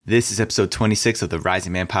This is episode 26 of the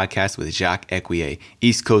Rising Man podcast with Jacque Ecuyer.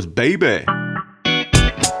 East Coast, baby!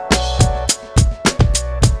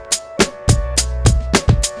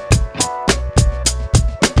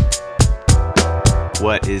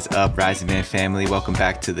 What is up, Rising Man family? Welcome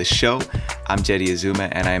back to the show. I'm Jacque Ecuyer,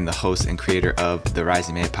 and I am the host and creator of the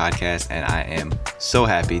Rising Man podcast, and I am so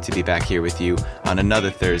happy to be back here with you on another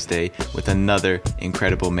Thursday with another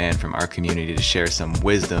incredible man from our community to share some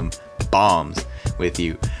wisdom bombs with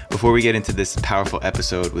you. Before we get into this powerful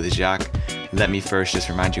episode with Jacque, let me first just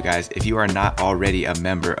remind you guys, if you are not already a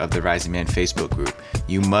member of the Rising Man Facebook group,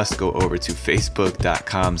 you must go over to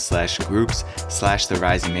facebook.com/groups/the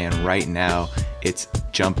Rising Man right now. It's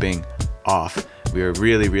jumping off. We are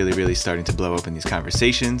really starting to blow open these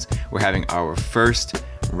conversations. We're having our first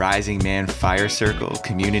Rising Man Fire Circle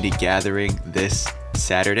community gathering this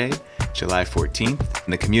Saturday, July 14th,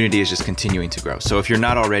 and the community is just continuing to grow. So if you're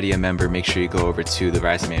not already a member, make sure you go over to the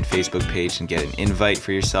Rising Man Facebook page and get an invite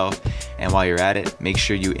for yourself. And while you're at it, make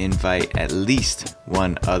sure you invite at least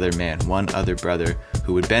one other man, one other brother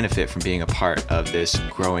who would benefit from being a part of this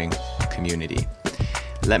growing community.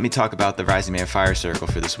 Let me talk about the Rising Man Fire Circle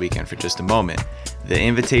for this weekend for just a moment. The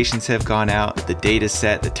invitations have gone out, the date is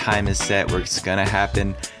set, the time is set, where it's gonna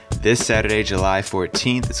happen this Saturday, July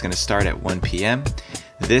 14th. It's gonna start at 1 p.m.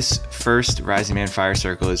 This first Rising Man Fire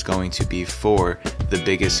Circle is going to be for the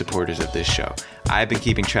biggest supporters of this show. I've been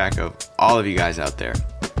keeping track of all of you guys out there.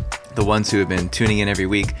 The ones who have been tuning in every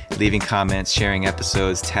week, leaving comments, sharing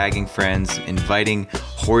episodes, tagging friends, inviting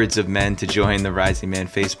hordes of men to join the Rising Man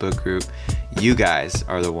Facebook group. You guys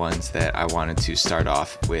are the ones that I wanted to start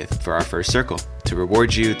off with for our first circle, to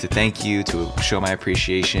reward you, to thank you, to show my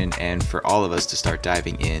appreciation, and for all of us to start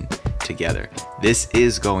diving in together. This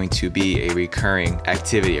is going to be a recurring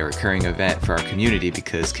activity, a recurring event for our community,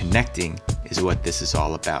 because connecting is what this is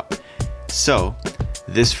all about. So,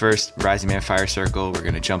 this first Rising Man Fire Circle, we're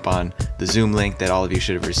going to jump on the Zoom link that all of you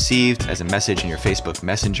should have received as a message in your Facebook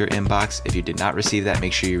Messenger inbox. If you did not receive that,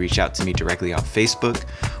 make sure you reach out to me directly on Facebook,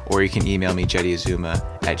 or you can email me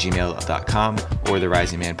jacqueazuma@gmail.com or the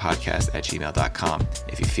Rising Man podcast @gmail.com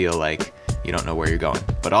if you feel like you don't know where you're going.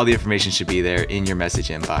 But all the information should be there in your message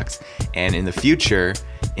inbox. And in the future,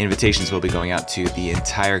 invitations will be going out to the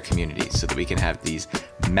entire community so that we can have these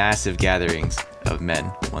massive gatherings of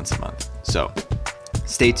men once a month. So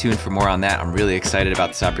stay tuned for more on that. I'm really excited about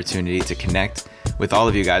this opportunity to connect with all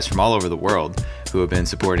of you guys from all over the world who have been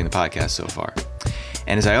supporting the podcast so far.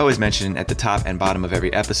 And as I always mention at the top and bottom of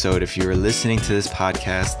every episode, if you're listening to this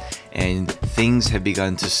podcast and things have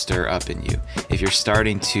begun to stir up in you, if you're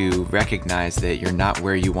starting to recognize that you're not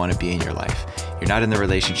where you want to be in your life, you're not in the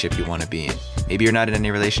relationship you want to be in, maybe you're not in any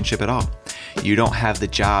relationship at all, you don't have the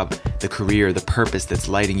job, the career, the purpose that's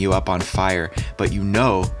lighting you up on fire, but you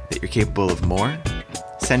know that you're capable of more,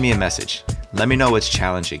 send me a message. Let me know what's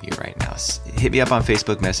challenging you right now. Hit me up on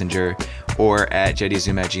Facebook Messenger or at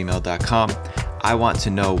jacqueazuma@gmail.com. I want to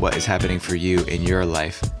know what is happening for you in your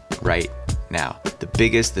life right now. The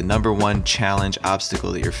biggest, the number one challenge,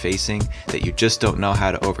 obstacle that you're facing that you just don't know how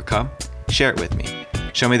to overcome, share it with me.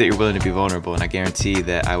 Show me that you're willing to be vulnerable, and I guarantee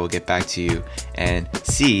that I will get back to you and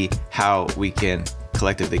see how we can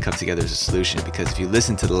collectively come together as a solution. Because if you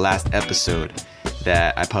listen to the last episode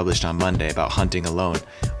that I published on Monday about hunting alone,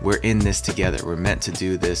 we're in this together. We're meant to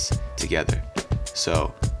do this together.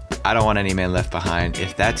 So I don't want any man left behind.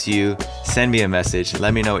 If that's you, send me a message.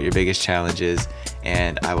 Let me know what your biggest challenge is,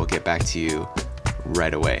 and I will get back to you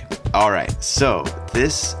right away. All right, so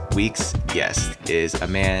this week's guest is a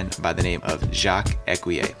man by the name of Jacque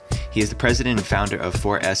Ecuyer. He is the president and founder of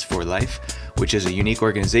 4S for Life, which is a unique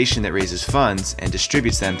organization that raises funds and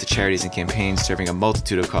distributes them to charities and campaigns serving a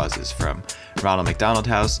multitude of causes, from Ronald McDonald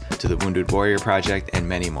House to the Wounded Warrior Project and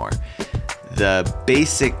many more. The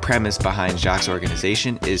basic premise behind Jacque's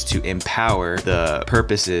organization is to empower the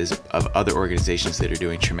purposes of other organizations that are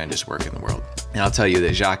doing tremendous work in the world. And I'll tell you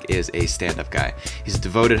that Jacque is a stand-up guy. He's a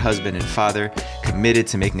devoted husband and father, committed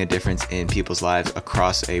to making a difference in people's lives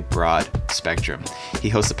across a broad spectrum. He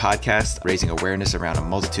hosts a podcast raising awareness around a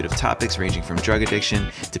multitude of topics ranging from drug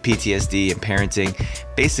addiction to PTSD and parenting,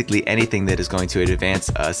 basically anything that is going to advance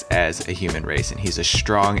us as a human race. And he's a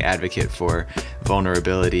strong advocate for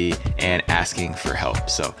vulnerability and asking for help.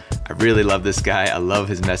 So I really love this guy. I love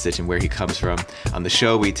his message and where he comes from. On the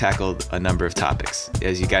show, we tackled a number of topics.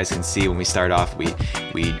 As you guys can see, when we start off,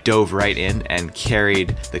 we dove right in and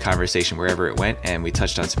carried the conversation wherever it went, and we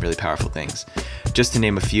touched on some really powerful things. Just to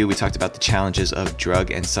name a few, we talked about the challenges of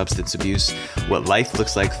drug and substance abuse, what life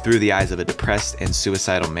looks like through the eyes of a depressed and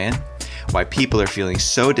suicidal man, why people are feeling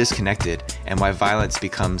so disconnected, and why violence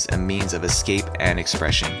becomes a means of escape and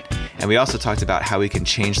expression. And we also talked about how we can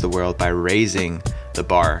change the world by raising the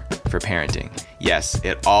bar for parenting. Yes,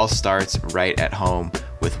 it all starts right at home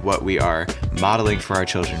with what we are modeling for our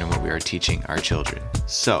children and what we are teaching our children.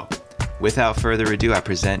 So, without further ado, I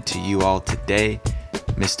present to you all today,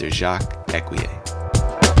 Mr. Jacque Ecuyer.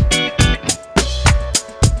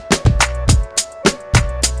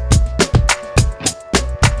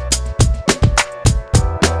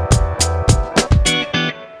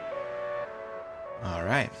 All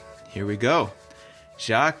right, here we go.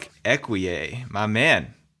 Jacque Ecuyer, my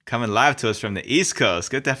man, coming live to us from the East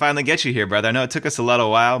Coast. Good to finally get you here, brother. I know it took us a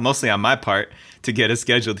little while, mostly on my part, to get us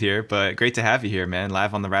scheduled here, but great to have you here, man,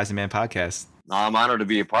 live on the Rising Man podcast. I'm honored to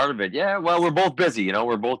be a part of it. Yeah, well, we're both busy.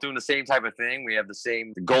 We're both doing the same type of thing. We have the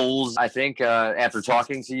same goals, I think, after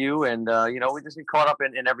talking to you. And, we just get caught up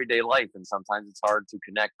in everyday life. And sometimes it's hard to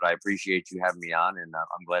connect, but I appreciate you having me on, and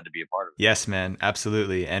I'm glad to be a part of it. Yes, man,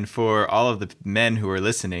 absolutely. And for all of the men who are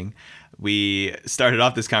listening, we started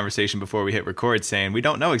off this conversation before we hit record saying we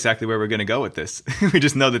don't know exactly where we're going to go with this. We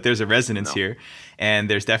just know that there's a resonance here, and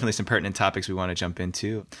there's definitely some pertinent topics we want to jump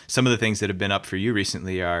into. Some of the things that have been up for you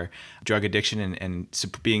recently are drug addiction and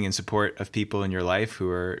being in support of people in your life who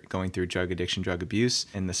are going through drug addiction, drug abuse,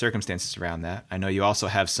 and the circumstances around that. I know you also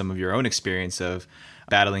have some of your own experience of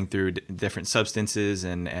battling through different substances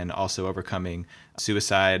and also overcoming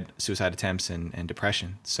suicide attempts and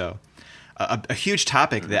depression. So a huge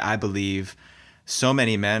topic that I believe so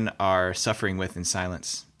many men are suffering with in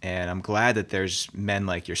silence. And I'm glad that there's men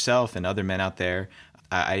like yourself and other men out there.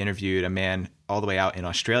 I interviewed a man all the way out in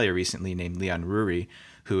Australia recently named Leon Ruri,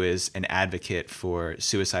 who is an advocate for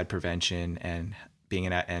suicide prevention and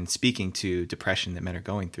and speaking to depression that men are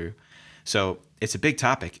going through. So it's a big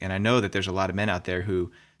topic. And I know that there's a lot of men out there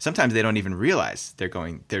who sometimes they don't even realize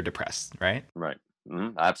they're depressed, right? Right.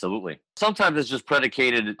 Mm-hmm. Absolutely. Sometimes it's just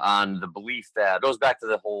predicated on the belief that it goes back to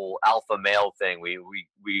the whole alpha male thing.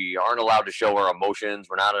 We aren't allowed to show our emotions.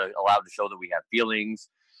 We're not allowed to show that we have feelings,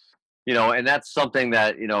 and that's something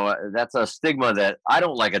that, that's a stigma that I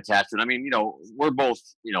don't like attached to it. I mean, we're both,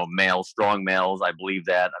 males, strong males. I believe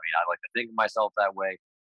that. I mean, I like to think of myself that way.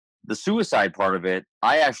 The suicide part of it,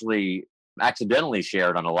 I actually accidentally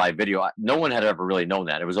shared on a live video. No one had ever really known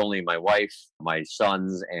that. It was only my wife, my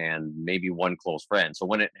sons, and maybe one close friend. So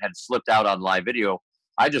when it had slipped out on live video,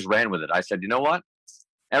 I just ran with it. I said, you know what?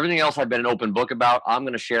 Everything else I've been an open book about, I'm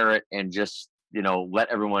going to share it and just, let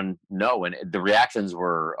everyone know. And the reactions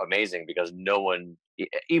were amazing because no one,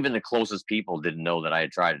 even the closest people, didn't know that I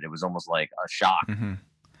had tried it. It was almost like a shock. Mm-hmm.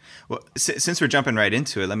 Well, since we're jumping right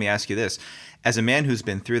into it, let me ask you this. As a man who's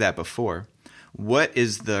been through that before, what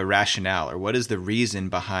is the rationale or what is the reason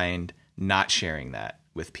behind not sharing that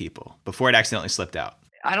with people before it accidentally slipped out?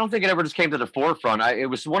 I don't think it ever just came to the forefront. It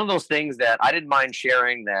was one of those things that I didn't mind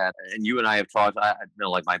sharing that, and you and I have talked,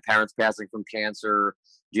 like my parents passing from cancer,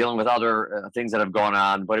 dealing with other things that have gone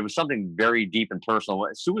on, but it was something very deep and personal.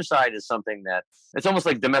 Suicide is something that it's almost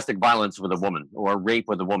like domestic violence with a woman or rape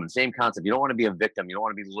with a woman. Same concept. You don't want to be a victim. You don't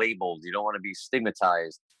want to be labeled. You don't want to be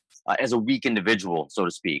stigmatized as a weak individual, so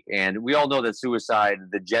to speak. And we all know that suicide,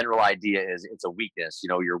 the general idea is it's a weakness.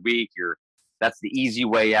 You're weak. That's the easy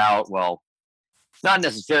way out. Well, not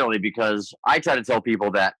necessarily, because I try to tell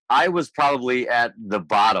people that I was probably at the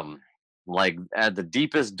bottom, like at the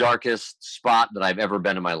deepest, darkest spot that I've ever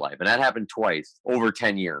been in my life. And that happened twice over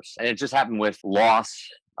 10 years. And it just happened with loss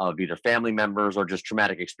of either family members or just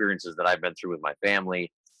traumatic experiences that I've been through with my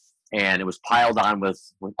family. And it was piled on with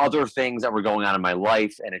other things that were going on in my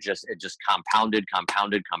life. And it just compounded.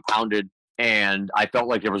 And I felt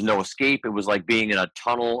like there was no escape. It was like being in a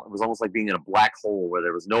tunnel. It was almost like being in a black hole where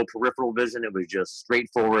there was no peripheral vision. It was just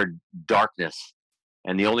straightforward darkness.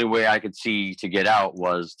 And the only way I could see to get out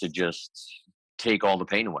was to just take all the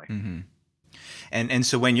pain away. Mm-hmm. And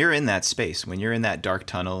so when you're in that space, when you're in that dark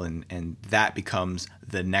tunnel and that becomes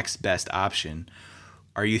the next best option,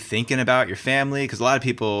 are you thinking about your family? Because a lot of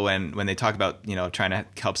people, when they talk about, trying to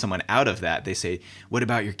help someone out of that, they say, what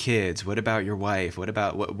about your kids? What about your wife? What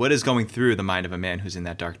about what is going through the mind of a man who's in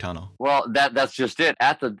that dark tunnel? Well, that's just it.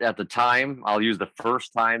 At the time, I'll use the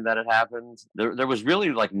first time that it happened, there was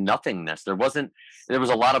really like nothingness. There was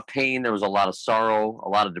a lot of pain. There was a lot of sorrow, a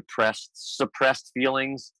lot of suppressed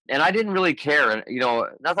feelings. And I didn't really care. And,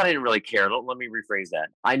 not that I didn't really care. Let me rephrase that.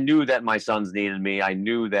 I knew that my sons needed me. I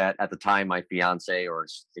knew that at the time my fiance, or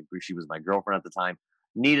she was my girlfriend at the time,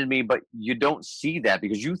 needed me. But you don't see that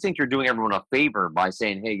because you think you're doing everyone a favor by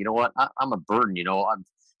saying, hey, you know what? I'm a burden.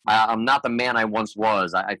 I'm not the man I once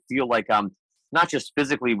was. I feel like I'm not just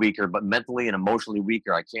physically weaker, but mentally and emotionally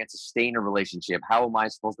weaker. I can't sustain a relationship. How am I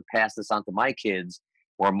supposed to pass this on to my kids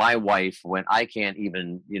or my wife when I can't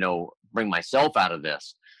even, bring myself out of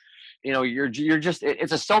this? you're just,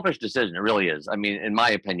 it's a selfish decision. It really is. I mean, in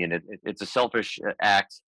my opinion, it's a selfish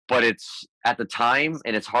act, but it's at the time,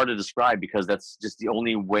 and it's hard to describe because that's just the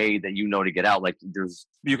only way that to get out. Like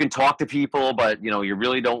you can talk to people, but you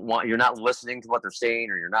really you're not listening to what they're saying,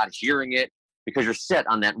 or you're not hearing it because you're set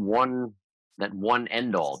on that one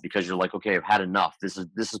end all, because you're like, okay, I've had enough. This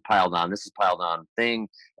is piled on. This is piled on, thing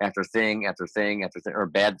after thing after thing after thing, or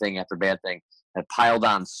bad thing after bad thing, had piled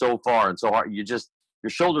on so far and so hard. Your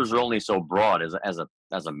shoulders are only so broad as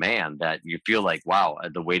a man that you feel like, wow,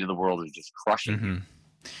 the weight of the world is just crushing you.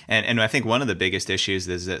 And I think one of the biggest issues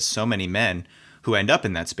is that so many men who end up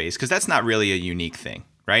in that space, because that's not really a unique thing,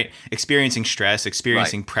 right? Experiencing stress,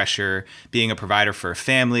 experiencing pressure, being a provider for a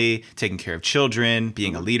family, taking care of children,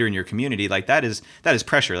 being a leader in your community, like that is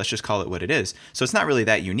pressure. Let's just call it what it is. So it's not really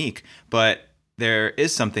that unique, but there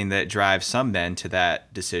is something that drives some men to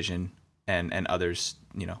that decision, and others,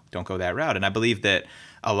 don't go that route. And I believe that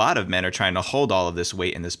a lot of men are trying to hold all of this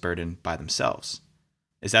weight and this burden by themselves.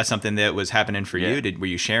 Is that something that was happening for you? Were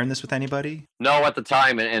you sharing this with anybody? No, at the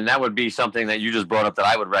time, and that would be something that you just brought up that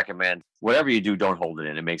I would recommend. Whatever you do, don't hold it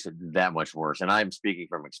in. It makes it that much worse. And I'm speaking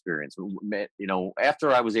from experience.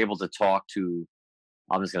 After I was able to talk to,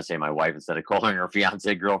 I'm just going to say my wife instead of calling her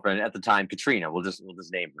fiance, girlfriend at the time, Katrina. We'll just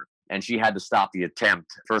name her. And she had to stop the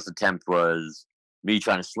attempt. First attempt was me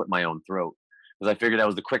trying to slit my own throat, because I figured that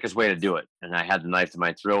was the quickest way to do it. And I had the knife to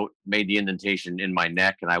my throat, made the indentation in my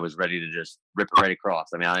neck, and I was ready to just rip it right across.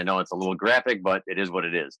 I mean, I know it's a little graphic, but it is what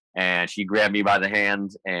it is. And she grabbed me by the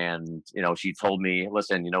hand, and, she told me,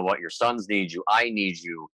 listen, you know what? Your sons need you. I need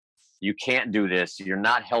you. You can't do this. You're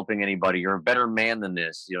not helping anybody. You're a better man than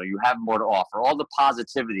this. You have more to offer. All the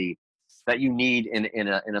positivity that you need in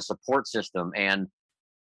a support system. And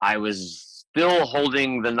I was still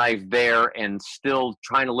holding the knife there and still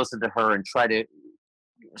trying to listen to her and try to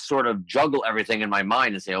sort of juggle everything in my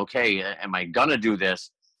mind and say, okay, am I gonna do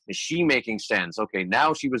this? Is she making sense? Okay,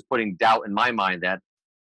 now she was putting doubt in my mind that,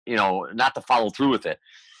 not to follow through with it.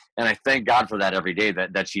 And I thank God for that every day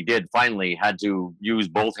that she did. Finally had to use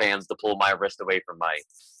both hands to pull my wrist away from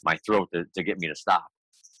my throat to get me to stop.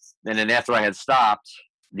 And then after I had stopped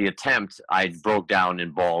the attempt, I broke down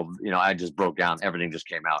and bawled. I just broke down. Everything just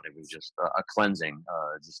came out. It was just a cleansing,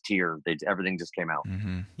 just tears. Everything just came out.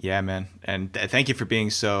 Mm-hmm. Yeah, man. And thank you for being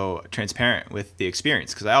so transparent with the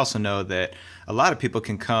experience, because I also know that a lot of people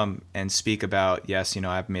can come and speak about, yes,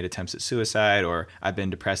 I've made attempts at suicide, or I've been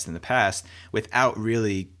depressed in the past, without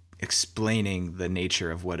really explaining the nature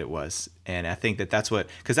of what it was. And I think that's what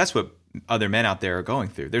other men out there are going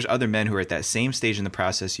through. There's other men who are at that same stage in the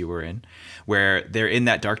process you were in, where they're in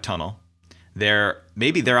that dark tunnel.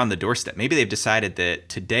 Maybe they're on the doorstep. Maybe they've decided that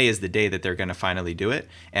today is the day that they're going to finally do it,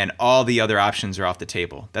 and all the other options are off the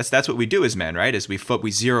table. That's what we do as men, right? Is we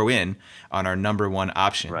zero in on our number one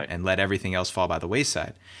option, and let everything else fall by the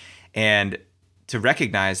wayside. And to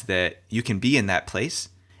recognize that you can be in that place,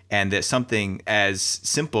 and that something as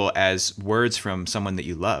simple as words from someone that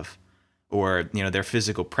you love, or their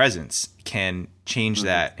physical presence, can change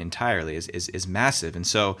that entirely is massive. And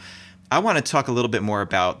so I want to talk a little bit more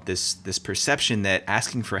about this perception that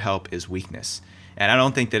asking for help is weakness. And I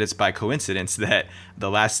don't think that it's by coincidence that the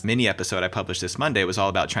last mini episode I published this Monday was all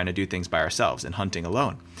about trying to do things by ourselves and hunting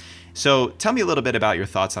alone. So tell me a little bit about your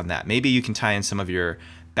thoughts on that. Maybe you can tie in some of your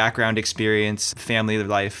background experience, family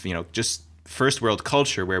life, just first world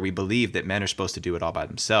culture, where we believe that men are supposed to do it all by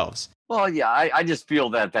themselves. Well, yeah, I just feel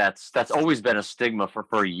that's always been a stigma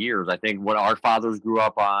for years. I think what our fathers grew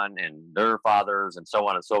up on, and their fathers, and so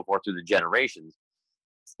on and so forth through the generations,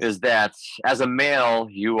 is that as a male,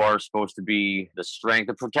 you are supposed to be the strength,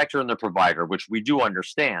 the protector, and the provider, which we do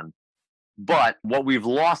understand. But what we've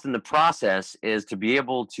lost in the process is to be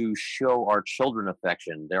able to show our children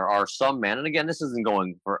affection. There are some men, and again, this isn't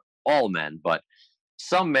going for all men, but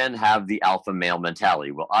some men have the alpha male mentality.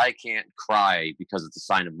 Well, I can't cry because it's a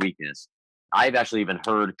sign of weakness. I've actually even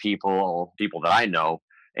heard people that I know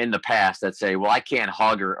in the past that say, well, I can't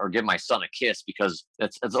hug or give my son a kiss because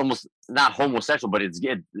it's almost not homosexual, but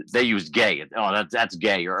they use gay. Oh, that's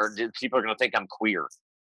gay, or people are going to think I'm queer.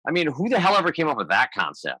 I mean, who the hell ever came up with that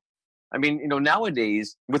concept? I mean,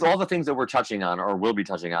 nowadays, with all the things that we're touching on or will be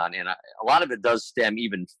touching on, and a lot of it does stem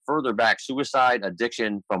even further back, suicide,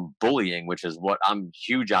 addiction, from bullying, which is what I'm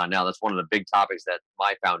huge on now. That's one of the big topics that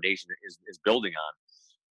my foundation is building on.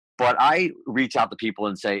 But I reach out to people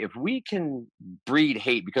and say, if we can breed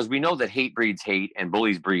hate, because we know that hate breeds hate and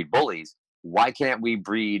bullies breed bullies, why can't we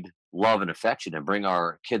breed love and affection and bring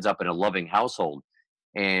our kids up in a loving household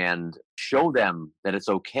and show them that it's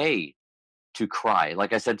okay to cry?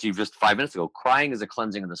 Like I said to you just 5 minutes ago, crying is a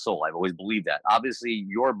cleansing of the soul. I've always believed that. Obviously,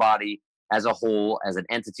 your body as a whole, as an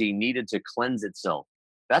entity, needed to cleanse itself.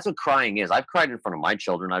 That's what crying is. I've cried in front of my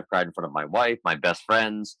children. I've cried in front of my wife, my best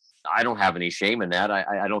friends. I don't have any shame in that.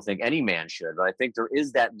 I don't think any man should. But I think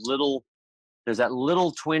there's that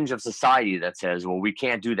little twinge of society that says, well, we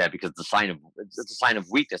can't do that because it's a sign of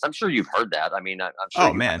weakness. I'm sure you've heard that. I mean, I'm sure.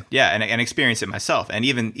 Oh man. Yeah. And experience it myself. And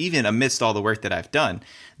even amidst all the work that I've done,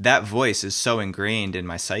 that voice is so ingrained in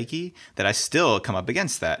my psyche that I still come up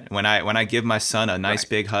against that. When I give my son a nice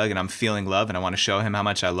big hug and I'm feeling love and I want to show him how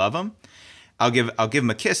much I love him, I'll give him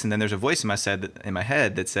a kiss. And then there's a voice in my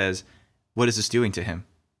head that says, what is this doing to him?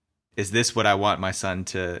 Is this what I want my son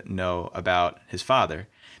to know about his father?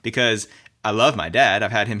 Because I love my dad.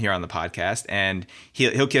 I've had him here on the podcast, and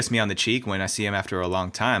he'll kiss me on the cheek when I see him after a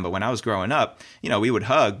long time. But when I was growing up, we would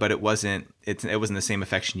hug, but it wasn't the same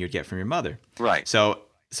affection you'd get from your mother. Right. So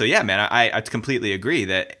yeah, man, I completely agree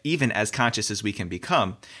that even as conscious as we can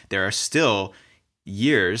become, there are still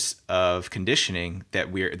years of conditioning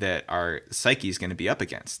that our psyche is going to be up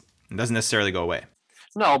against. It doesn't necessarily go away.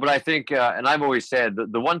 No, but I think, and I've always said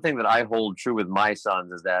the one thing that I hold true with my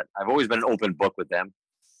sons is that I've always been an open book with them.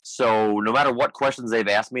 So no matter what questions they've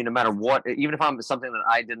asked me, no matter what, even if I'm something that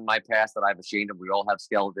I did in my past that I'm ashamed of, we all have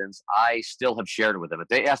skeletons, I still have shared it with them. If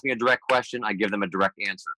they ask me a direct question, I give them a direct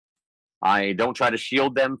answer. I don't try to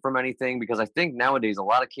shield them from anything because I think nowadays a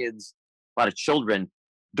lot of kids, a lot of children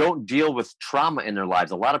don't deal with trauma in their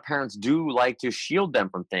lives. A lot of parents do like to shield them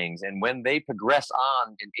from things. And when they progress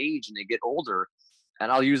on in age and they get older,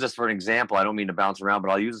 and I'll use this for an example. I don't mean to bounce around, but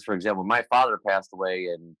I'll use this for example. When my father passed away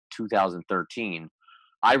in 2013,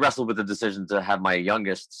 I wrestled with the decision to have my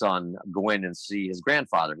youngest son go in and see his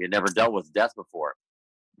grandfather. He had never dealt with death before.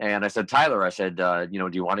 And I said, Tyler, do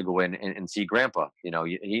you want to go in and see grandpa?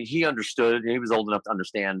 He understood. He was old enough to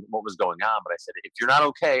understand what was going on. But I said, if you're not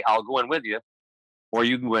okay, I'll go in with you, or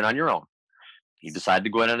you can go in on your own. He decided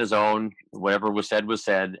to go in on his own. Whatever was said was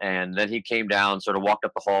said. And then he came down, sort of walked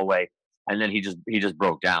up the hallway, and then he just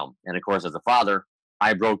broke down. And of course, as a father,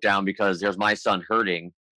 I broke down because there's my son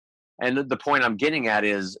hurting. And the point I'm getting at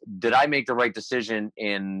is, did I make the right decision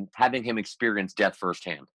in having him experience death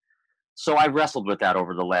firsthand? So I wrestled with that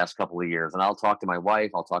over the last couple of years. And I'll talk to my wife,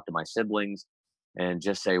 I'll talk to my siblings, and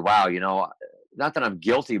just say, wow, not that I'm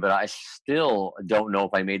guilty, but I still don't know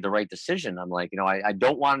if I made the right decision. I'm like, I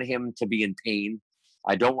don't want him to be in pain.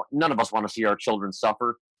 None of us want to see our children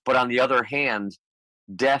suffer. But on the other hand,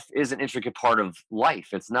 death is an intricate part of life.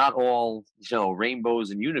 It's not all, rainbows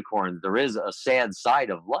and unicorns. There is a sad side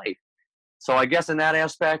of life. So I guess in that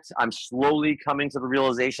aspect, I'm slowly coming to the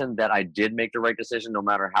realization that I did make the right decision, no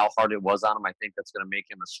matter how hard it was on him. I think that's going to make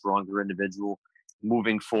him a stronger individual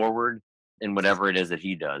moving forward in whatever it is that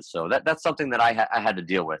he does. So that's something that I had to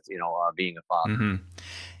deal with, being a father. Mm-hmm.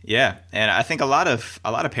 Yeah, and I think a lot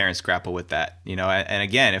of parents grapple with that, And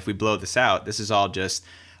again, if we blow this out, this is all just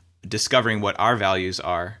discovering what our values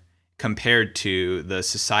are compared to the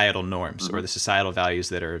societal norms or the societal values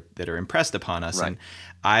that are impressed upon us. Right. And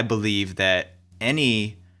I believe that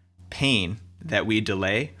any pain that we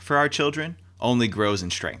delay for our children only grows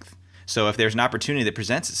in strength. So if there's an opportunity that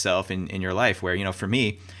presents itself in your life where, for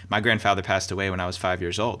me, my grandfather passed away when I was 5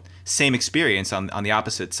 years old. Same experience on the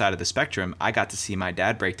opposite side of the spectrum. I got to see my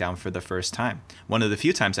dad break down for the first time. One of the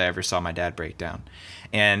few times I ever saw my dad break down.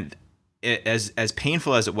 And as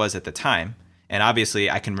painful as it was at the time, and obviously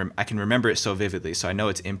I can remember it so vividly, so I know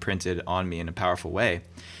it's imprinted on me in a powerful way.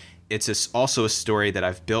 It's also a story that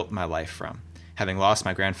I've built my life from. Having lost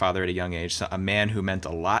my grandfather at a young age, a man who meant a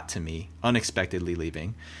lot to me, unexpectedly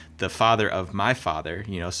leaving, the father of my father,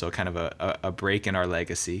 so kind of a break in our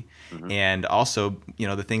legacy. Mm-hmm. And also,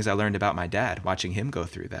 the things I learned about my dad, watching him go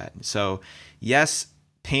through that. So yes,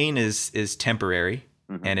 pain is temporary,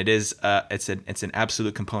 mm-hmm. and it's an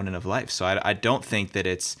absolute component of life. So I don't think that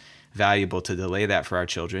it's valuable to delay that for our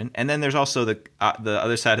children. And then there's also the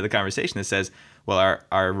other side of the conversation that says, well,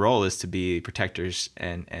 our role is to be protectors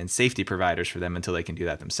and safety providers for them until they can do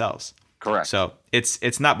that themselves. Correct. So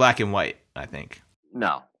it's not black and white, I think.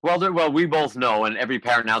 No. Well, we both know, and every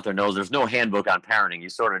parent out there knows, there's no handbook on parenting. You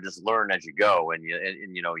sort of just learn as you go, and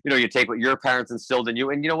you take what your parents instilled in you.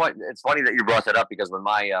 And you know what? It's funny that you brought that up, because when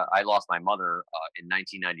I lost my mother in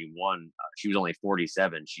 1991, she was only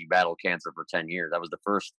 47. She battled cancer for 10 years. That was the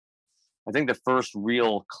first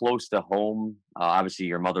real close to home, obviously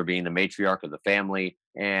your mother being the matriarch of the family.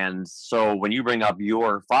 And so when you bring up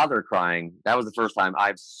your father crying, that was the first time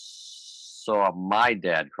I saw my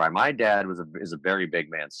dad cry. My dad is a very big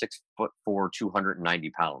man, 6'4", 290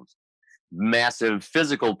 pounds, massive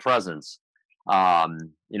physical presence,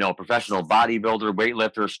 professional bodybuilder,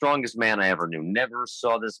 weightlifter, strongest man I ever knew. Never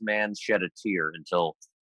saw this man shed a tear until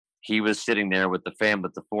he was sitting there with the fam,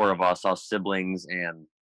 with the four of us siblings and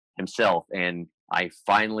himself. And I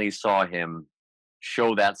finally saw him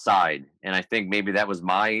show that side. And I think maybe that was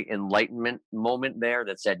my enlightenment moment there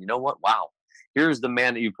that said, you know what? Wow. Here's the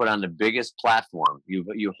man that you put on the biggest platform.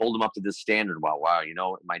 You hold him up to this standard. Wow, you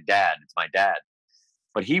know, my dad, it's my dad.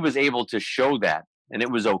 But he was able to show that, and it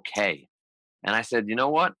was okay. And I said, you know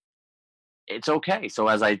what? It's okay. So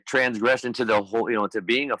as I transgressed into the whole, to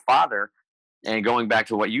being a father and going back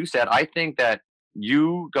to what you said, I think that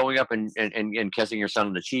you going up and kissing your son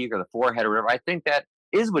on the cheek or the forehead or whatever, I think that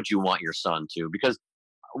is what you want your son to, because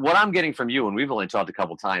what I'm getting from you, and we've only talked a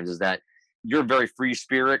couple times, is that you're a very free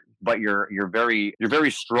spirit, but you're very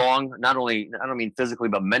strong. Not only, I don't mean physically,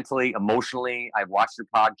 but mentally, emotionally. I've watched your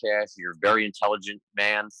podcast. You're a very intelligent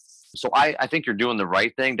man. So I think you're doing the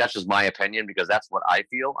right thing. That's just my opinion, because that's what I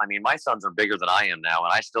feel. I mean, my sons are bigger than I am now,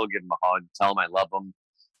 and I still give them a hug, tell them I love them,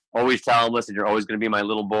 always tell them, listen, you're always going to be my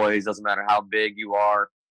little boys. Doesn't matter how big you are.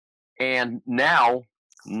 And now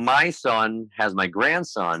my son has my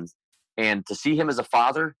grandson, and to see him as a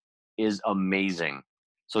father is amazing.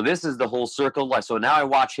 So this is the whole circle of life. So now I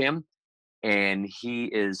watch him, and he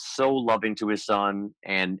is so loving to his son.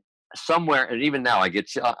 And somewhere, and even now,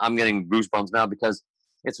 I'm getting goosebumps now, because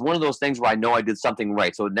it's one of those things where I know I did something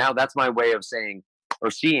right. So now that's my way of saying or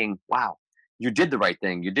seeing, wow, you did the right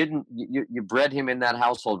thing. You bred him in that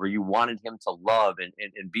household where you wanted him to love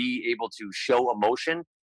and be able to show emotion.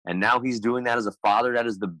 And now he's doing that as a father. That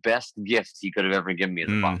is the best gift he could have ever given me as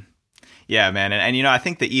a father. Yeah, man. And I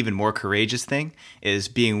think the even more courageous thing is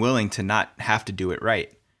being willing to not have to do it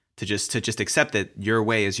right, to just accept that your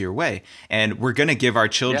way is your way. And we're going to give our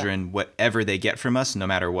children whatever they get from us, no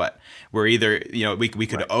matter what. We're either, we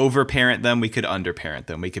could overparent them, we could underparent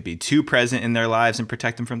them. We could be too present in their lives and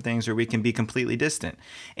protect them from things, or we can be completely distant.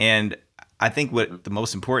 And I think what the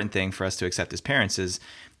most important thing for us to accept as parents is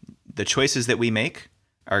the choices that we make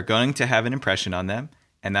are going to have an impression on them.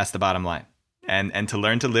 And that's the bottom line. And to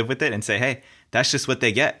learn to live with it and say, hey, that's just what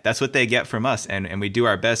they get. That's what they get from us. And we do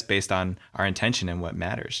our best based on our intention and what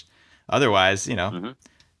matters. Otherwise,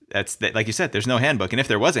 that's like you said, there's no handbook. And if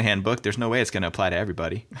there was a handbook, there's no way it's going to apply to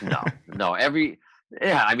everybody. No.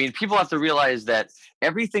 I mean, people have to realize that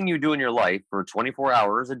everything you do in your life for 24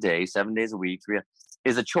 hours a day, 7 days a week,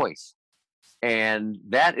 is a choice. And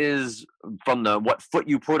that is from what foot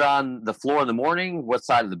you put on the floor in the morning, what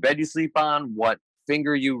side of the bed you sleep on, what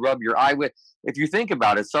finger you rub your eye with. If you think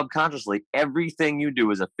about it subconsciously, everything you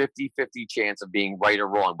do is a 50-50 chance of being right or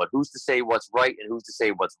wrong. But who's to say what's right and who's to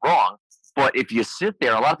say what's wrong? But if you sit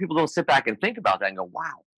there, a lot of people don't sit back and think about that and go,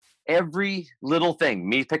 wow, every little thing,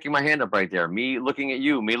 me picking my hand up right there, me looking at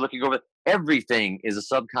you, me looking over, everything is a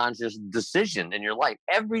subconscious decision in your life.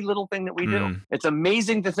 Every little thing that we do. It's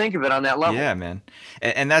amazing to think of it on that level. Yeah, man.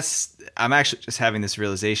 And I'm actually just having this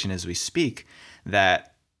realization as we speak that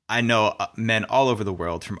I know men all over the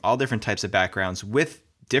world from all different types of backgrounds with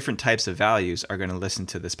different types of values are going to listen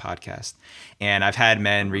to this podcast. And I've had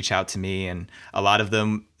men reach out to me, and a lot of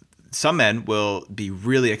them, some men will be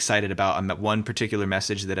really excited about one particular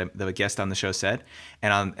message that a guest on the show said.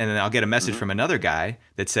 And then I'll get a message from another guy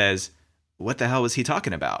that says, what the hell was he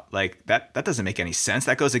talking about? Like that doesn't make any sense.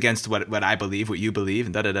 That goes against what I believe, what you believe,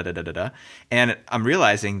 and da-da-da-da-da-da. And I'm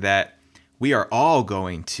realizing that we are all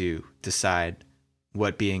going to decide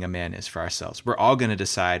what being a man is for ourselves. We're all going to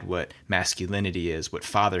decide what masculinity is, what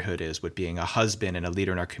fatherhood is, what being a husband and a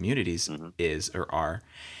leader in our communities is or are.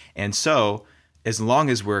 And so as long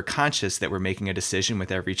as we're conscious that we're making a decision with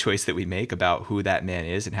every choice that we make about who that man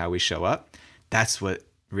is and how we show up, that's what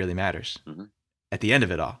really matters. At the end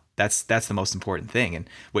of it all, that's the most important thing. And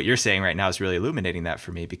what you're saying right now is really illuminating that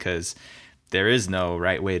for me, because there is no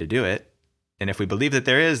right way to do it. And if we believe that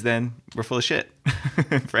there is, then we're full of shit,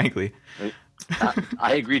 frankly.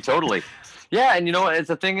 I agree totally. Yeah, and it's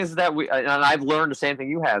the thing is that and I've learned the same thing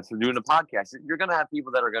you have through doing the podcast. You're going to have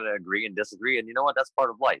people that are going to agree and disagree, and you know what? That's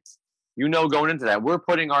part of life. Going into that, we're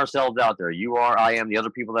putting ourselves out there. You are, I am, the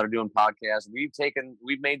other people that are doing podcasts.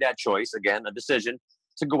 We've made that choice, again, a decision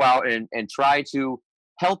to go out and try to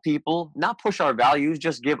help people, not push our values,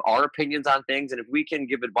 just give our opinions on things. And if we can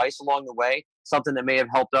give advice along the way, something that may have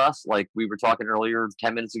helped us, like we were talking earlier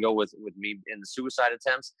 10 minutes ago with me in the suicide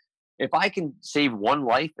attempts. If I can save one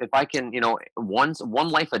life, if I can, one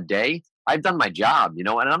life a day, I've done my job, and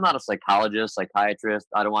I'm not a psychologist, psychiatrist.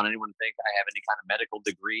 I don't want anyone to think I have any kind of medical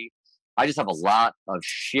degree. I just have a lot of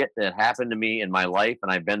shit that happened to me in my life,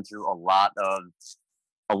 and I've been through a lot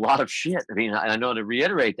of shit. I mean, I know to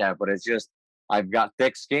reiterate that, but it's just, I've got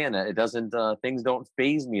thick skin. It doesn't, things don't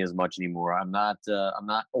faze me as much anymore. I'm not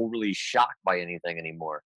overly shocked by anything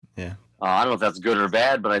anymore. Yeah. I don't know if that's good or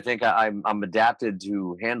bad, but I think I'm adapted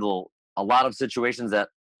to handle a lot of situations that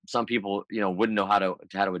some people, wouldn't know how to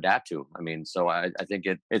adapt to. I mean, so I think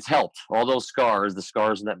it's helped. All those scars, the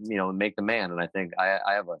scars that make the man, and I think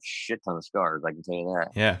I have a shit ton of scars. I can tell you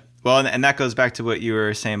that. Yeah. Well, and that goes back to what you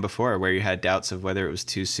were saying before, where you had doubts of whether it was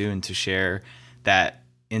too soon to share that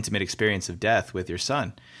intimate experience of death with your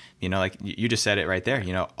son. Like you just said it right there.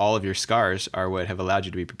 All of your scars are what have allowed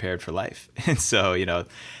you to be prepared for life. And so,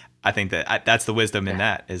 I think that's the wisdom in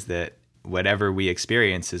that, is that whatever we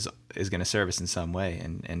experience is going to serve us in some way.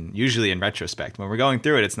 And usually in retrospect, when we're going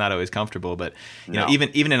through it, it's not always comfortable. But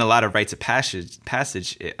even in a lot of rites of passage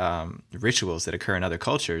rituals that occur in other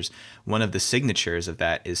cultures, one of the signatures of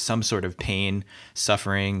that is some sort of pain,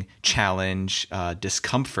 suffering, challenge,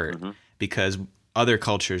 discomfort, because other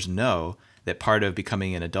cultures know that part of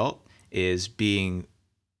becoming an adult is being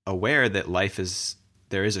aware that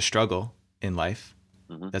there is a struggle in life.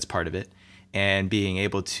 That's part of it. And being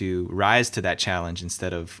able to rise to that challenge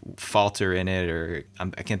instead of falter in it, or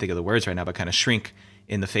I can't think of the words right now, but kind of shrink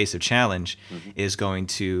in the face of challenge, is going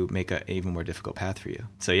to make an even more difficult path for you.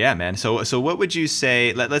 So yeah, man. So what would you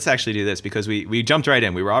say? Let's actually do this, because we jumped right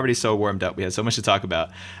in. We were already so warmed up. We had so much to talk about.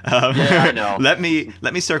 Yeah, I know. Let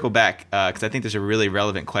me circle back, because I think there's a really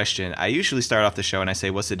relevant question. I usually start off the show and I say,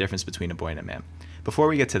 what's the difference between a boy and a man? Before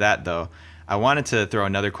we get to that, though, I wanted to throw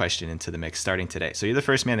another question into the mix starting today. So you're the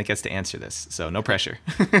first man that gets to answer this, so no pressure.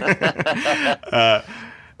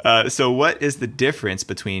 So what is the difference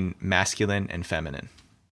between masculine and feminine?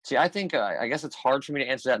 See, I think, I guess it's hard for me to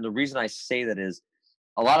answer that. And the reason I say that is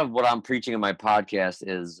a lot of what I'm preaching in my podcast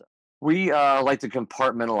is we like to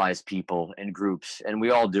compartmentalize people in groups, and we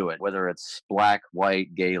all do it, whether it's black,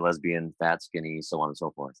 white, gay, lesbian, fat, skinny, so on and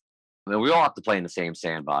so forth. I mean, we all have to play in the same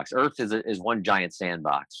sandbox. Earth is one giant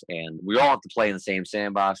sandbox, and we all have to play in the same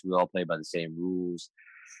sandbox. We all play by the same rules.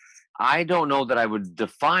 I don't know that I would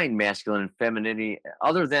define masculine and femininity,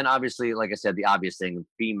 other than obviously, like I said, the obvious thing: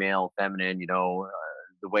 female, feminine.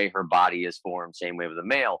 The way her body is formed, same way with a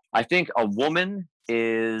male. I think a woman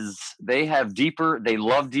they love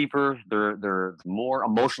deeper. They're more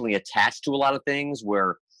emotionally attached to a lot of things,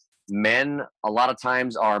 where men a lot of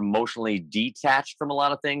times are emotionally detached from a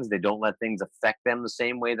lot of things. They don't let things affect them the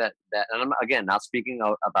same way that and I'm, again, not speaking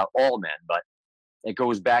about all men, but it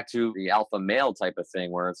goes back to the alpha male type of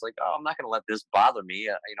thing, where it's like, oh, I'm not going to let this bother me.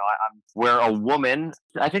 I'm where a woman,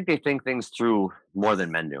 I think they think things through more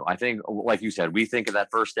than men do. I think, like you said, we think of that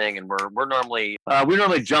first thing, and we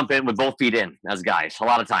normally jump in with both feet in as guys. A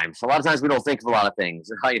lot of times we don't think of a lot of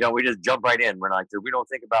things. We just jump right in. We're like, we don't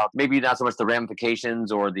think about maybe not so much the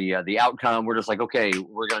ramifications or the outcome. We're just like, okay,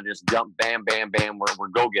 we're going to just jump, bam, bam, bam. We're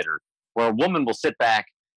go-getter. Where a woman will sit back,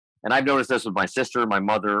 and I've noticed this with my sister, my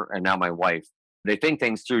mother, and now my wife. They think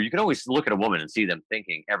things through. You can always look at a woman and see them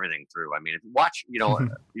thinking everything through. I mean, if you watch,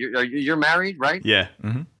 you're married, right? Yeah.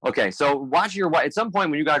 Mm-hmm. Okay, so watch your wife at some point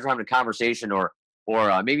when you guys are having a conversation or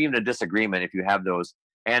maybe even a disagreement, if you have those,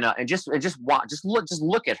 and just watch, just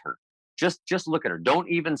look at her, just look at her. Don't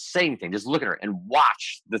even say anything. Just look at her and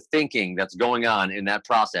watch the thinking that's going on in that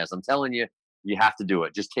process. I'm telling you, you have to do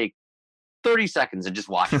it. Just take 30 seconds and just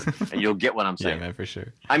watch it, and you'll get what I'm saying. Yeah, man, for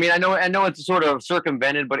sure. I mean, I know it's sort of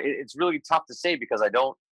circumvented, but it's really tough to say, because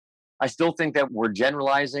I still think that we're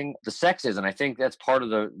generalizing the sexes, and I think that's part of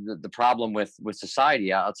the problem with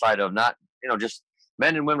society, outside of not, just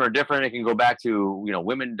men and women are different. It can go back to,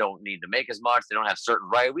 women don't need to make as much. They don't have certain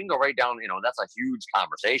rights. We can go right down, that's a huge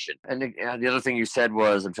conversation. And the other thing you said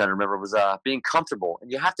was, I'm trying to remember, was being comfortable.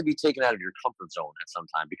 And you have to be taken out of your comfort zone at some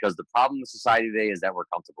time, because the problem with society today is that we're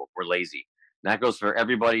comfortable. We're lazy. And that goes for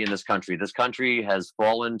everybody in this country. This country has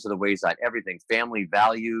fallen to the wayside. Everything, family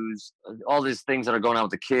values, all these things that are going on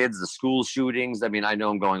with the kids, the school shootings. I mean, I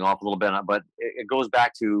know I'm going off a little bit, but it goes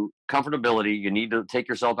back to comfortability. You need to take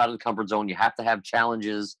yourself out of the comfort zone. You have to have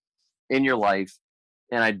challenges in your life.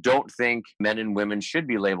 And I don't think men and women should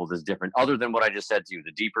be labeled as different, other than what I just said to you,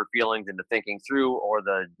 the deeper feelings and the thinking through, or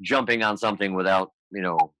the jumping on something without,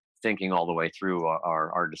 thinking all the way through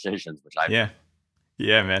our decisions, which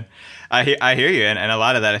Yeah, man. I hear you. And a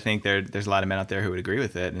lot of that, I think there's a lot of men out there who would agree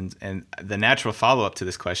with it. And the natural follow-up to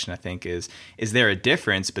this question, I think, is there a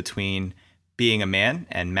difference between being a man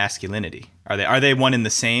and masculinity? Are they one and the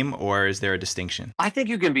same, or is there a distinction? I think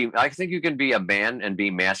you can be a man and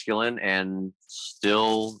be masculine and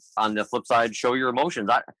still, on the flip side, show your emotions.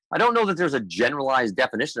 I don't know that there's a generalized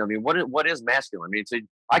definition. I mean, what is masculine? I mean,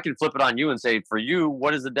 I can flip it on you and say, for you,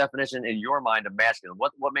 what is the definition in your mind of masculine?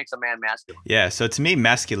 What makes a man masculine? Yeah. So to me,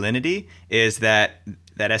 masculinity is that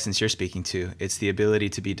essence you're speaking to. It's the ability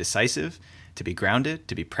to be decisive, to be grounded,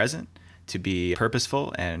 to be present, to be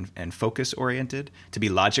purposeful and focus oriented, to be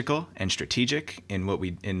logical and strategic in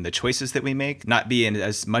the choices that we make, not be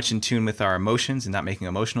as much in tune with our emotions and not making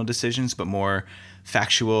emotional decisions, but more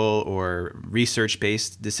factual or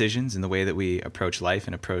research-based decisions in the way that we approach life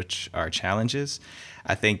and approach our challenges.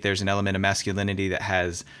 I think there's an element of masculinity that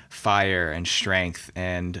has fire and strength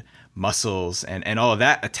and muscles and all of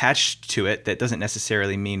that attached to it that doesn't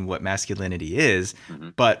necessarily mean what masculinity is,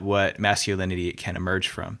 but what masculinity can emerge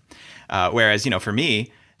from. Whereas, for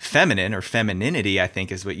me, feminine or femininity, I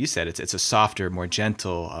think, is what you said. It's a softer, more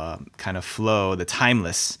gentle kind of flow, the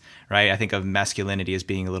timeless, right? I think of masculinity as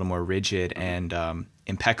being a little more rigid and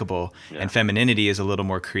impeccable, and femininity is a little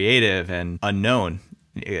more creative and unknown.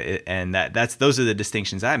 And those are the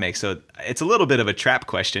distinctions I make. So it's a little bit of a trap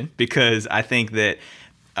question, because I think that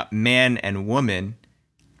man and woman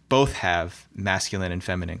both have masculine and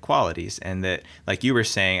feminine qualities, and that, like you were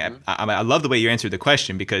saying, I love the way you answered the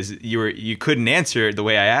question, because you couldn't answer the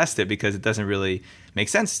way I asked it because it doesn't really make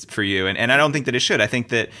sense for you, and I don't think that it should. I think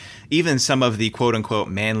that even some of the quote unquote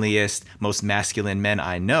manliest, most masculine men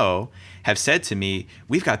I know have said to me,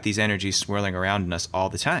 we've got these energies swirling around in us all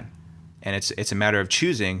the time, and it's a matter of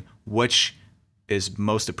choosing which is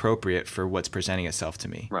most appropriate for what's presenting itself to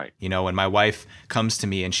me. Right. When my wife comes to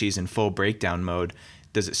me and she's in full breakdown mode,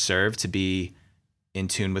 does it serve to be in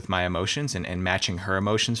tune with my emotions and matching her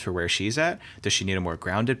emotions for where she's at? Does she need a more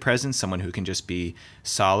grounded presence, someone who can just be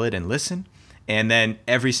solid and listen? And then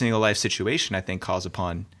every single life situation, I think, calls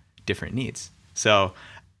upon different needs. So,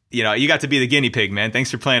 you got to be the guinea pig, man.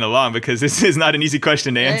 Thanks for playing along, because this is not an easy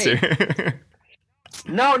question to answer.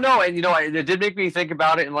 No, and it did make me think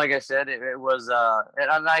about it, and like I said, it was,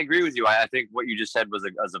 and I agree with you. I think what you just said was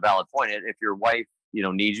a valid point. If your wife,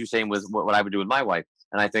 needs you, same with what I would do with my wife,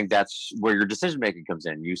 and I think that's where your decision making comes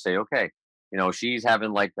in. You say, okay, she's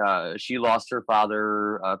having she lost her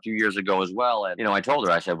father a few years ago as well, and I told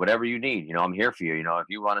her, I said, whatever you need, I'm here for you. If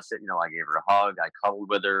you want to sit, I gave her a hug, I cuddled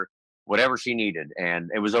with her, whatever she needed, and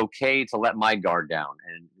it was okay to let my guard down.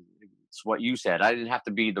 And it's what you said. I didn't have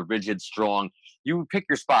to be the rigid, strong. You pick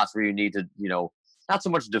your spots where you need to, not so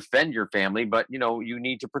much defend your family, but, you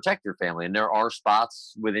need to protect your family. And there are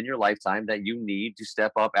spots within your lifetime that you need to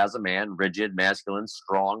step up as a man, rigid, masculine,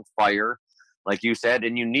 strong, fire, like you said.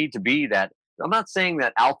 And you need to be that. I'm not saying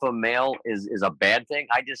that alpha male is a bad thing.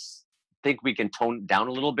 I just think we can tone it down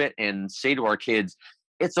a little bit and say to our kids,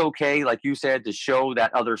 it's okay, like you said, to show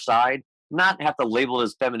that other side, not have to label it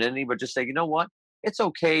as femininity, but just say, you know what? It's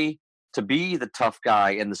okay to be the tough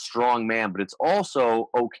guy and the strong man, but it's also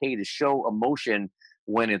okay to show emotion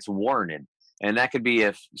when it's warranted. And that could be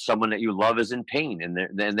if someone that you love is in pain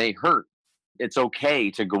and they hurt. It's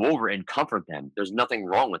okay to go over and comfort them. There's nothing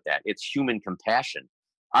wrong with that. It's human compassion.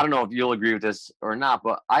 I don't know if you'll agree with this or not,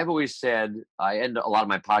 but I've always said, I end a lot of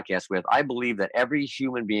my podcasts with, I believe that every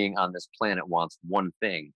human being on this planet wants one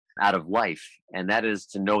thing out of life, and that is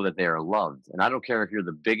to know that they are loved. And I don't care if you're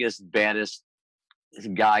the biggest, baddest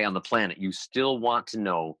guy on the planet, you still want to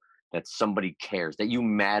know that somebody cares, that you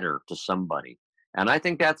matter to somebody. And I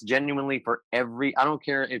think that's genuinely for I don't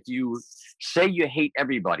care if you say you hate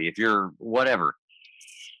everybody, if you're whatever,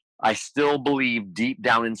 I still believe deep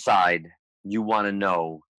down inside, you want to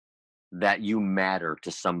know that you matter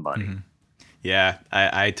to somebody. Mm-hmm. Yeah,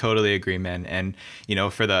 I totally agree, man. And,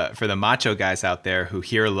 for the macho guys out there who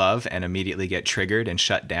hear love and immediately get triggered and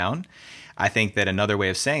shut down, I think that another way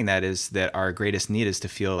of saying that is that our greatest need is to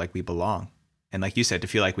feel like we belong. And like you said, to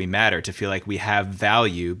feel like we matter, to feel like we have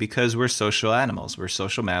value, because we're social animals. We're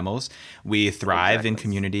social mammals. We thrive in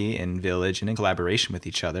community and village and in collaboration with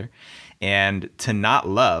each other. And to not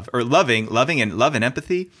love, or loving and love and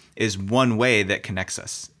empathy is one way that connects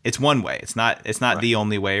us. It's one way. It's not right. The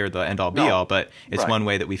only way or the end all be all, but it's one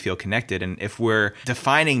way that we feel connected. And if we're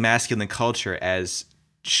defining masculine culture as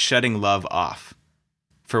shutting love off,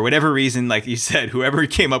 for whatever reason, like you said, whoever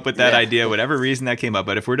came up with that idea, whatever reason that came up,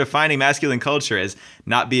 but if we're defining masculine culture as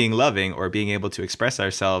not being loving or being able to express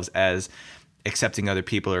ourselves as accepting other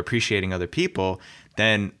people or appreciating other people,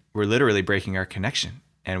 then we're literally breaking our connection.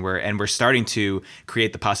 And we're starting to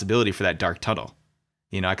create the possibility for that dark tunnel,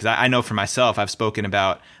 because I know for myself, I've spoken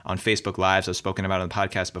about on Facebook Lives, I've spoken about on the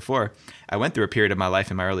podcast before. I went through a period of my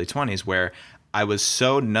life in my early 20s where I was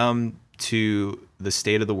so numb to the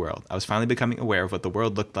state of the world. I was finally becoming aware of what the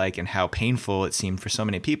world looked like and how painful it seemed for so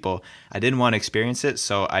many people. I didn't want to experience it,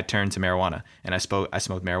 so I turned to marijuana. And I smoked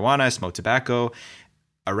marijuana, I smoked tobacco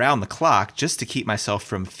around the clock just to keep myself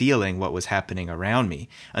from feeling what was happening around me,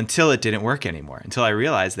 until it didn't work anymore, until I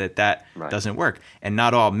realized that doesn't work. And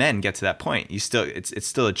not all men get to that point. It's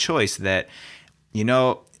still a choice that,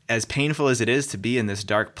 as painful as it is to be in this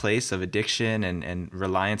dark place of addiction and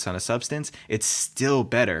reliance on a substance, it's still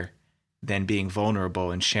better than being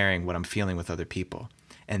vulnerable and sharing what I'm feeling with other people.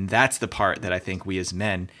 And that's the part that I think we as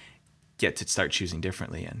men get to start choosing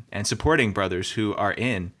differently in, and supporting brothers who are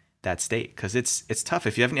in that state, because it's tough.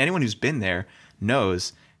 If you haven't, anyone who's been there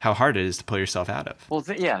knows how hard it is to pull yourself out of. Well,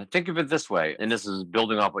 think of it this way, and this is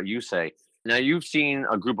building off what you say. Now, you've seen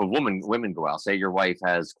a group of women go out. Say your wife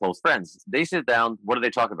has close friends. They sit down. What do they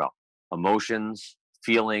talk about? Emotions,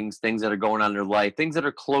 feelings, things that are going on in their life, things that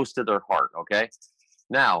are close to their heart. Okay.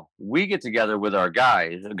 Now we get together with our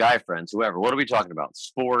guy friends, whoever. What are we talking about?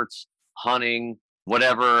 Sports, hunting,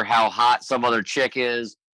 whatever. How hot some other chick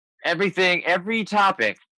is. Everything, every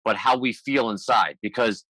topic, but how we feel inside,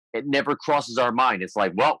 because it never crosses our mind. It's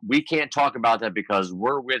like, well, we can't talk about that because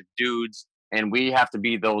we're with dudes and we have to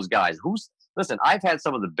be those guys. Listen, I've had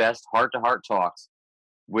some of the best heart-to-heart talks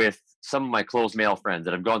with some of my close male friends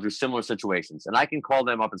that have gone through similar situations. And I can call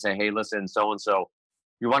them up and say, hey, listen, so-and-so,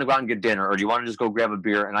 you want to go out and get dinner, or do you want to just go grab a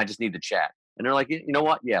beer and I just need to chat? And they're like, you know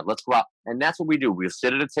what? Yeah, let's go out. And that's what we do. We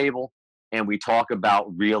sit at a table and we talk about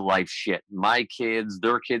real life shit. My kids,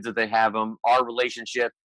 their kids if they have them, our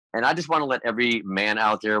relationship. And I just want to let every man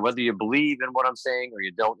out there, whether you believe in what I'm saying or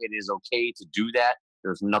you don't, it is okay to do that.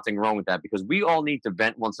 There's nothing wrong with that, because we all need to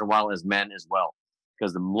vent once in a while as men as well.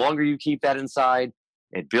 Because the longer you keep that inside,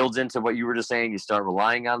 it builds into what you were just saying. You start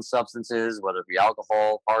relying on substances, whether it be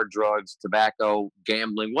alcohol, hard drugs, tobacco,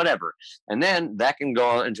 gambling, whatever. And then that can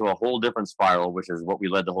go into a whole different spiral, which is what we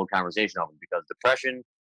led the whole conversation on, because depression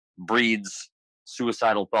breeds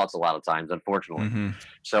suicidal thoughts a lot of times, unfortunately. Mm-hmm.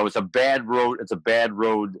 So it's a bad road. It's a bad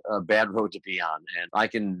road to be on. And I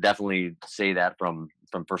can definitely say that from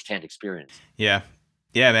firsthand experience. Yeah,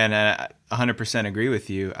 man. I 100% agree with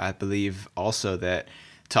you. I believe also that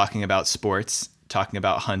talking about sports, talking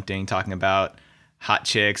about hunting, talking about hot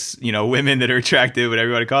chicks, women that are attractive, whatever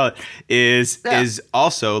you want to call it, is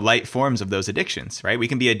also light forms of those addictions, right? We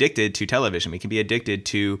can be addicted to television. We can be addicted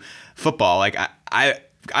to football. Like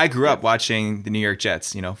I grew up watching the New York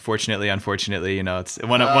Jets. Fortunately, unfortunately, it's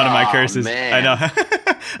one of my curses. Man. I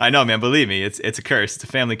know, I know, man. Believe me, it's a curse. It's a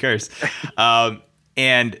family curse.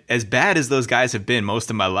 And as bad as those guys have been most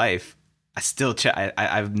of my life, I still check.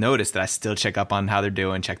 I've noticed that I still check up on how they're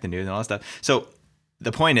doing, check the news and all that stuff. So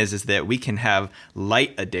the point is that we can have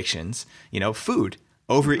light addictions. Food,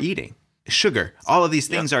 overeating, sugar. All of these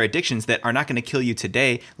things are addictions that are not going to kill you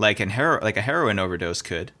today, like a heroin overdose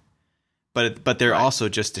could. But they're also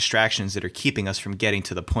just distractions that are keeping us from getting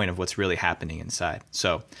to the point of what's really happening inside.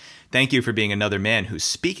 So thank you for being another man who's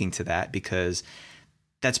speaking to that, because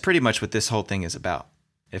that's pretty much what this whole thing is about.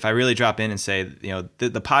 If I really drop in and say,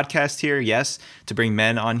 the podcast here, yes, to bring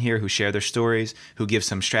men on here who share their stories, who give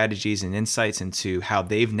some strategies and insights into how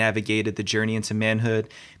they've navigated the journey into manhood,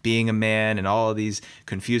 being a man, and all of these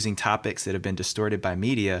confusing topics that have been distorted by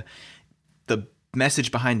media. The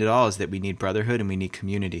message behind it all is that we need brotherhood and we need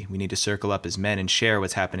community. We need to circle up as men and share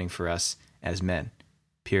what's happening for us as men,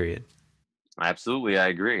 period. Absolutely. I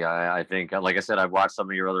agree. I think, like I said, I've watched some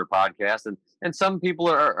of your other podcasts, and some people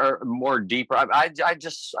are more deeper. I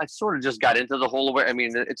sort of just got into the whole way. I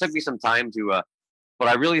mean, it took me some time to, but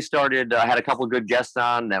I really started, I had a couple of good guests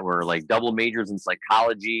on that were like double majors in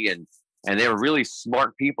psychology, and they were really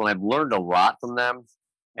smart people. And I've learned a lot from them.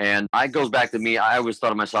 And it goes back to me. I always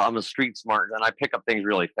thought of myself, I'm a street smart, and I pick up things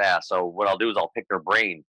really fast. So what I'll do is I'll pick their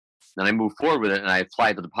brain, and I move forward with it, and I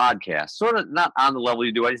apply it to the podcast. Sort of not on the level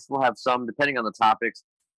you do. I still have some, depending on the topics.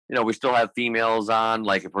 We still have females on.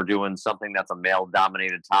 Like if we're doing something that's a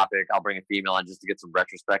male-dominated topic, I'll bring a female on just to get some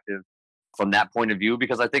retrospective from that point of view,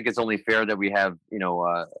 because I think it's only fair that we have,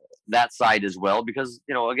 that side as well, because,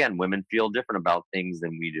 again, women feel different about things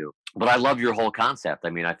than we do. But I love your whole concept. I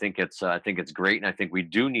mean, I think it's great. And I think we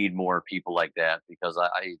do need more people like that, because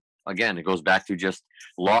again, it goes back to just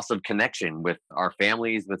loss of connection with our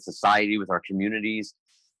families, with society, with our communities.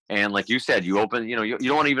 And like you said, you open, you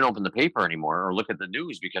don't want to even open the paper anymore or look at the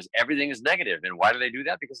news, because everything is negative. And why do they do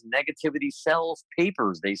that? Because negativity sells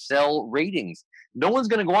papers. They sell ratings. No one's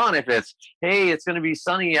going to go on if it's, hey, it's going to be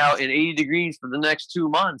sunny out and 80 degrees for the next 2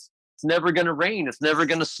 months. It's never going to rain. It's never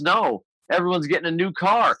going to snow. Everyone's getting a new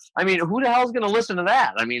car. I mean, who the hell is going to listen to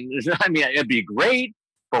that? I mean, it'd be great,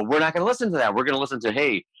 but we're not going to listen to that. We're going to listen to,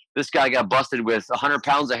 hey, this guy got busted with 100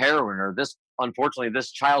 pounds of heroin, or unfortunately,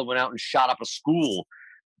 this child went out and shot up a school.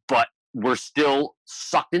 But we're still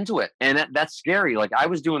sucked into it. And that's scary. Like I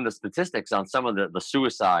was doing the statistics on some of the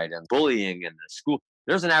suicide and bullying in the school.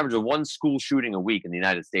 There's an average of one school shooting a week in the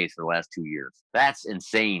United States for the last 2 years. That's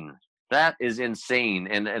insane. That is insane.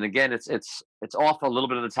 And again, it's off a little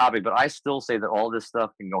bit of the topic, but I still say that all this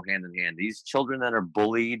stuff can go hand in hand. These children that are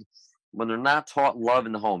bullied when they're not taught love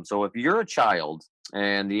in the home. So if you're a child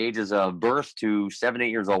and the ages of birth to 7, 8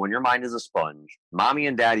 years old, when your mind is a sponge, mommy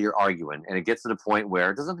and daddy are arguing, and it gets to the point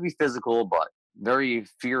where it doesn't have to be physical, but very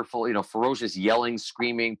fearful, ferocious yelling,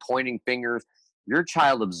 screaming, pointing fingers. Your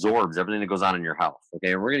child absorbs everything that goes on in your house.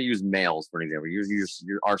 Okay, and we're going to use males for an example. Use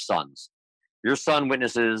our sons. Your son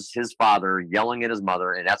witnesses his father yelling at his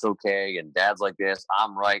mother, and that's okay. And dad's like this,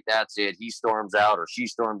 I'm right, that's it. He storms out or she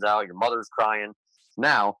storms out. Your mother's crying.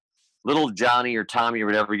 Now, little Johnny or Tommy or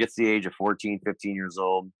whatever, he gets to the age of 14, 15 years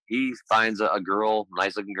old. He finds a girl,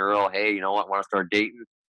 nice looking girl. Hey, you know what? Want to start dating?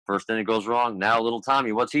 First thing that goes wrong. Now, little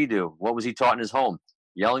Tommy, what's he do? What was he taught in his home?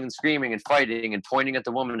 Yelling and screaming and fighting and pointing at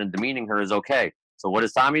the woman and demeaning her is okay. So what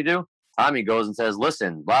does Tommy do? Tommy goes and says,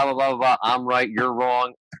 listen, blah, blah, blah, blah, blah. I'm right. You're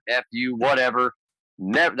wrong. F you, whatever.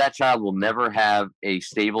 Never, that child will never have a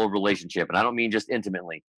stable relationship. And I don't mean just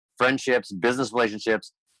intimately. Friendships, business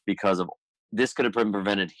relationships, because of this could have been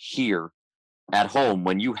prevented here at home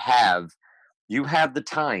when you have the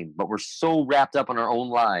time, but we're so wrapped up in our own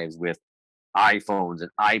lives with iPhones and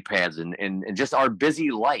iPads and just our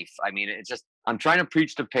busy life. I mean, it's just, I'm trying to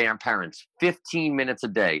preach to parents, 15 minutes a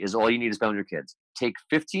day is all you need to spend with your kids. Take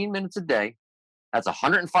 15 minutes a day. That's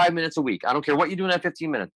 105 minutes a week. I don't care what you do in that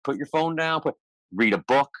 15 minutes. Put your phone down, read a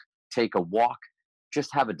book, take a walk,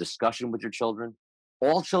 just have a discussion with your children.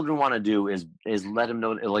 All children want to do is let them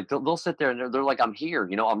know, like they'll sit there and they're like, I'm here,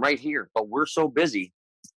 I'm right here. But we're so busy,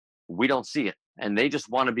 we don't see it. And they just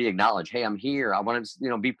want to be acknowledged. Hey, I'm here. I want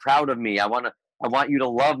to, be proud of me. I want you to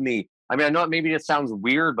love me. I mean, I know maybe it sounds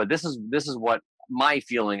weird, but this is what my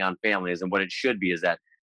feeling on family is, and what it should be is that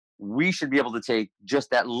we should be able to take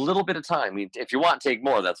just that little bit of time. I mean, if you want to take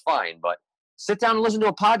more, that's fine, but sit down and listen to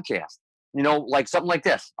a podcast, like something like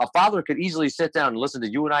this. A father could easily sit down and listen to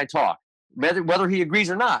you and I talk, whether he agrees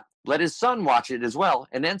or not. Let his son watch it as well,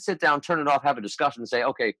 and then sit down, turn it off, have a discussion and say,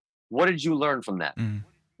 okay, what did you learn from that?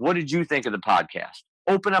 What did you think of the podcast?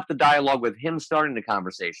 Open up the dialogue with him starting the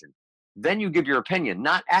conversation. Then you give your opinion,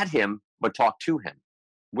 not at him, but talk to him,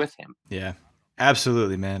 with him. Yeah,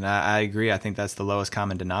 absolutely, man. I agree. I think that's the lowest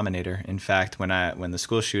common denominator. In fact, when the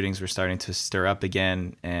school shootings were starting to stir up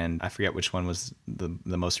again, and I forget which one was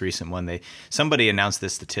the most recent one, somebody announced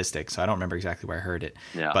this statistic, so I don't remember exactly where I heard it,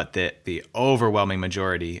 but the overwhelming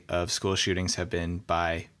majority of school shootings have been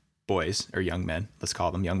by boys or young men. Let's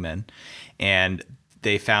call them young men. And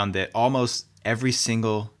they found that almost every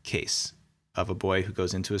single case of a boy who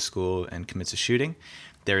goes into a school and commits a shooting,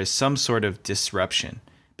 there is some sort of disruption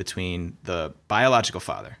between the biological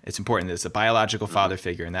father. It's important that it's a biological father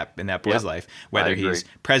figure in that boy's life, whether he's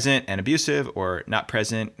present and abusive or not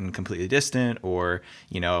present and completely distant, or,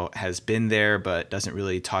 has been there but doesn't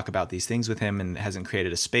really talk about these things with him and hasn't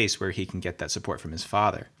created a space where he can get that support from his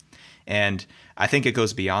father. And I think it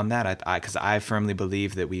goes beyond that, because I firmly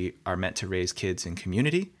believe that we are meant to raise kids in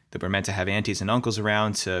community, that we're meant to have aunties and uncles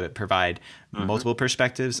around to provide multiple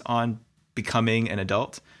perspectives on becoming an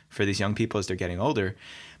adult for these young people as they're getting older.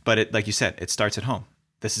 But like you said, it starts at home.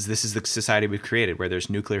 This is the society we've created where there's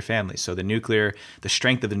nuclear families. So the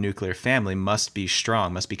strength of the nuclear family must be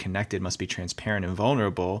strong, must be connected, must be transparent and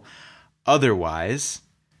vulnerable. Otherwise,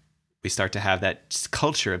 we start to have that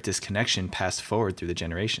culture of disconnection passed forward through the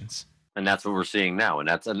generations. And that's what we're seeing now. And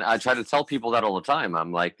I try to tell people that all the time.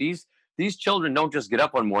 I'm like, these children don't just get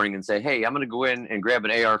up one morning and say, hey, I'm going to go in and grab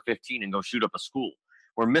an AR-15 and go shoot up a school.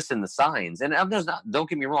 We're missing the signs. And don't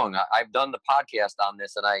get me wrong. I've done the podcast on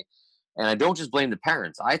this, and I don't just blame the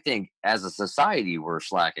parents. I think as a society, we're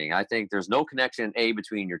slacking. I think there's no connection,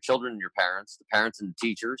 between your children and your parents, the parents and the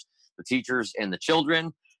teachers and the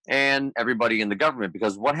children, and everybody in the government.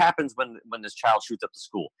 Because what happens when this child shoots up the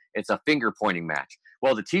school? It's a finger pointing match.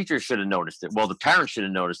 Well, the teachers should have noticed it. Well, the parents should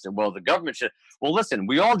have noticed it. Well, the government should. Well, listen,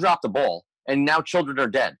 we all dropped the ball, and now children are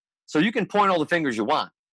dead. So you can point all the fingers you want.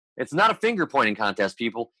 It's not a finger pointing contest,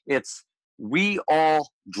 people. It's we all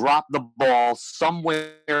drop the ball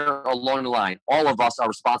somewhere along the line. All of us are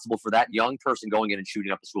responsible for that young person going in and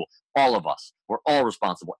shooting up the school. All of us. We're all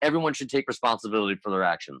responsible. Everyone should take responsibility for their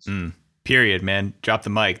actions. Period, man. Drop the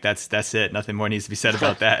mic. That's it. Nothing more needs to be said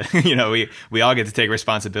about that. We all get to take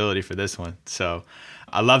responsibility for this one. So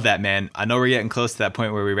I love that, man. I know we're getting close to that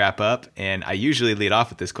point where we wrap up, and I usually lead off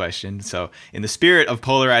with this question. So in the spirit of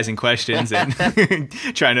polarizing questions and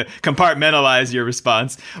trying to compartmentalize your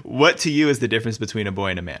response, what to you is the difference between a boy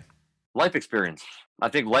and a man? Life experience. I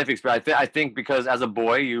think life experience. I think because as a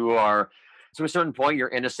boy, you are, to a certain point, you're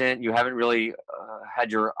innocent. You haven't really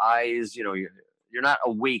had your eyes,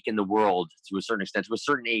 awake in the world to a certain extent, to a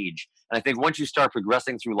certain age. And I think once you start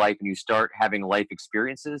progressing through life and you start having life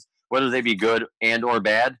experiences, whether they be good and or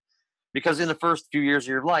bad, because in the first few years of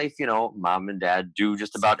your life, mom and dad do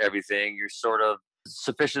just about everything. You're sort of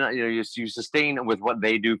sufficient, you sustain with what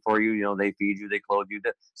they do for you. They feed you, they clothe you.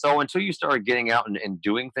 So until you start getting out and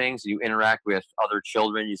doing things, you interact with other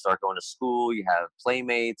children, you start going to school, you have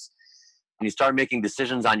playmates, and you start making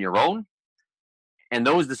decisions on your own, and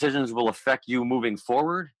those decisions will affect you moving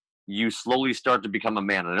forward. You slowly start to become a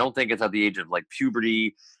man. And I don't think it's at the age of like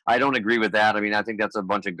puberty. I don't agree with that. I mean, I think that's a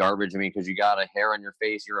bunch of garbage. I mean, because you got a hair on your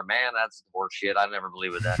face, you're a man. That's horse shit. I never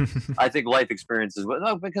believe in that. I think life experiences.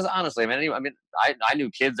 No, because honestly, I knew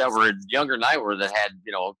kids that were younger than I were that had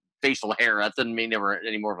facial hair. That didn't mean they were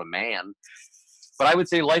any more of a man. But I would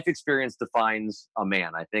say life experience defines a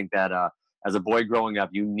man. I think that as a boy growing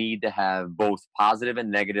up, you need to have both positive and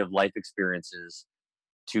negative life experiences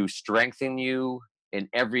to strengthen you in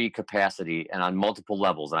every capacity and on multiple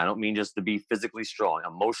levels. And I don't mean just to be physically strong,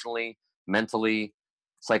 emotionally, mentally,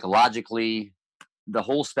 psychologically, the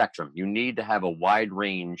whole spectrum. You need to have a wide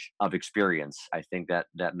range of experience. I think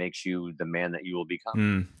that makes you the man that you will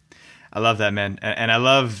become. I love that, man. And I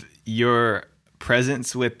love your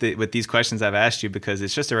presence with these questions I've asked you, because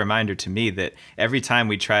it's just a reminder to me that every time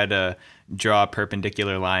we try to draw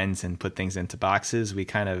perpendicular lines and put things into boxes, we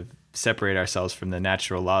kind of separate ourselves from the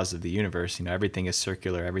natural laws of the universe. Everything is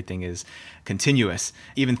circular, everything is continuous.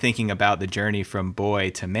 Even thinking about the journey from boy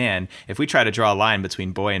to man, if we try to draw a line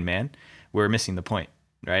between boy and man, we're missing the point,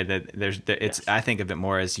 right? Yes. I think of it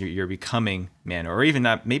more as you're becoming man, or even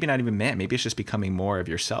maybe not even man. Maybe it's just becoming more of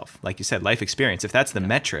yourself. Like you said, life experience. If that's the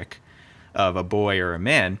metric of a boy or a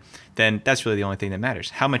man, then that's really the only thing that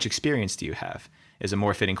matters. How much experience do you have is a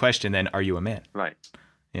more fitting question than are you a man? Right.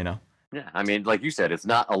 Yeah, I mean, like you said, it's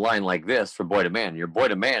not a line like this for boy to man. Your boy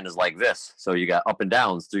to man is like this. So you got up and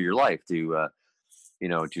downs through your life to,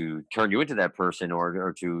 to turn you into that person,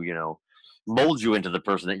 or to, mold you into the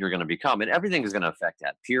person that you're going to become. And everything is going to affect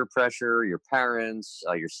that. Peer pressure, your parents,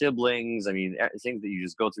 your siblings. I mean, things that you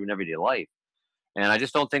just go through in everyday life. And I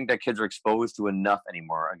just don't think that kids are exposed to enough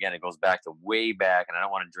anymore. Again, it goes back to way back, and I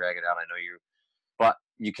don't want to drag it out. I know but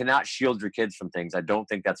you cannot shield your kids from things. I don't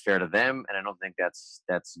think that's fair to them, and I don't think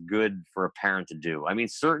that's good for a parent to do. I mean,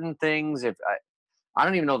 certain things, if I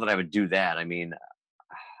don't even know that I would do that. I mean,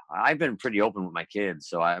 I've been pretty open with my kids,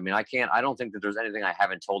 so I mean, I don't think that there's anything I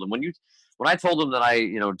haven't told them. When I told them that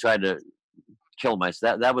I, tried to kill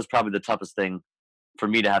myself, that was probably the toughest thing for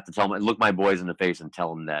me to have to tell them, look my boys in the face and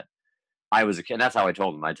tell them that I was a kid. And that's how I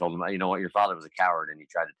told them. I told them, you know what, your father was a coward and he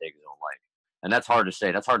tried to take his own life. And that's hard to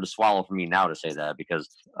say. That's hard to swallow for me now to say that, because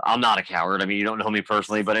I'm not a coward. I mean, you don't know me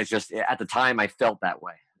personally, but it's just at the time I felt that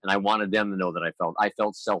way. And I wanted them to know that I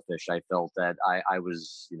felt selfish. I felt that I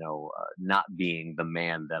was, not being the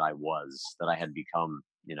man that I had become,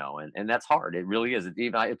 and that's hard. It really is.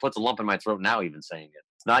 It puts a lump in my throat now, even saying it.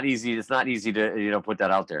 It's not easy. It's not easy to, put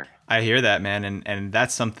that out there. I hear that, man. And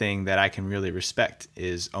that's something that I can really respect,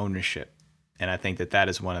 is ownership. And I think that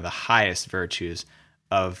is one of the highest virtues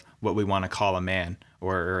of what we want to call a man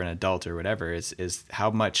or an adult or whatever, is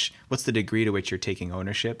what's the degree to which you're taking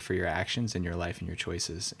ownership for your actions and your life and your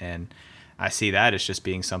choices. And I see that as just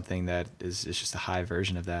being something that is just a high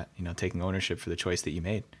version of that, taking ownership for the choice that you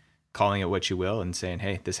made, calling it what you will and saying,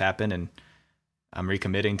 hey, this happened and I'm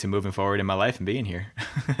recommitting to moving forward in my life and being here.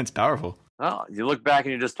 It's powerful. Well, you look back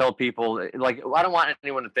and you just tell people, like, I don't want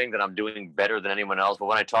anyone to think that I'm doing better than anyone else. But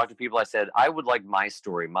when I talk to people, I said, I would like my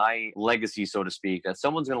story, my legacy, so to speak, that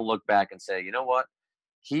someone's going to look back and say, you know what?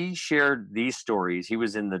 He shared these stories. He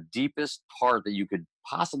was in the deepest part that you could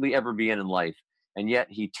possibly ever be in life. And yet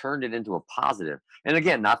he turned it into a positive. And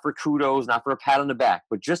again, not for kudos, not for a pat on the back,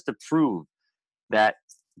 but just to prove that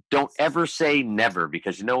don't ever say never,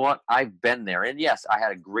 because you know what? I've been there. And yes, I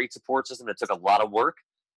had a great support system that took a lot of work,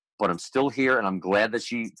 but I'm still here, and I'm glad that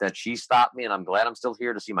she stopped me, and I'm glad I'm still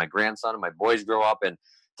here to see my grandson and my boys grow up, and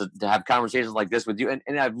to have conversations like this with you.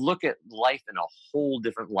 And I've looked at life in a whole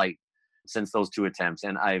different light since those two attempts,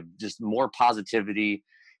 and I've just more positivity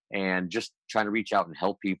and just trying to reach out and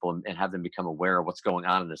help people and have them become aware of what's going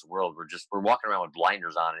on in this world. We're walking around with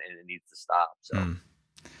blinders on, and it needs to stop. So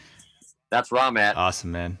that's where I'm at.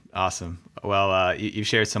 Awesome, man. Awesome. Well, you've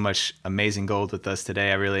shared so much amazing gold with us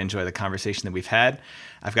today. I really enjoy the conversation that we've had.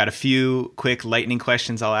 I've got a few quick lightning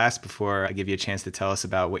questions I'll ask before I give you a chance to tell us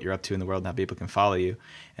about what you're up to in the world and how people can follow you.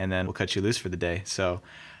 And then we'll cut you loose for the day. So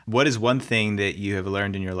what is one thing that you have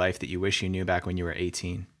learned in your life that you wish you knew back when you were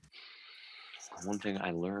 18? One thing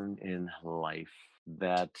I learned in life,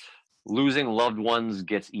 that losing loved ones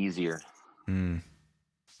gets easier.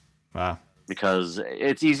 Wow. because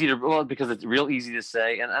it's easy to, well, because it's real easy to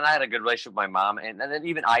say. And I had a good relationship with my mom. And then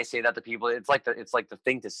even I say that to people, it's like the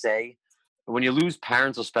thing to say. When you lose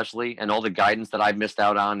parents, especially, and all the guidance that I've missed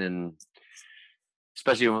out on, and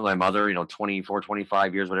especially with my mother, 24,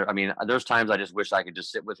 25 years, whatever. I mean, there's times I just wish I could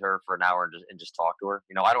just sit with her for an hour and just talk to her.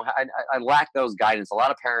 I lack those guidance. A lot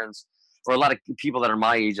of parents, or a lot of people that are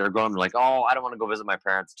my age that are going like, oh, I don't want to go visit my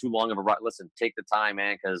parents. Too long of a ride. Listen, take the time,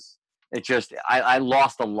 man, because it just, I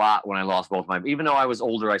lost a lot when I lost both my, even though I was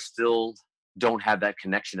older, I still don't have that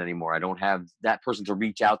connection anymore. I don't have that person to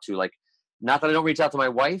reach out to. Like, not that I don't reach out to my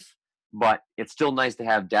wife, but it's still nice to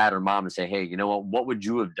have dad or mom and say, hey, you know what would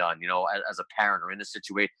you have done, as a parent or in this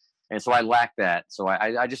situation? And so I lack that. So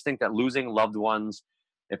I just think that losing loved ones,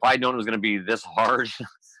 if I'd known it was going to be this hard,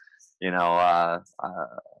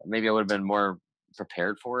 maybe I would have been more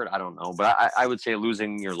prepared for it. I don't know. But I would say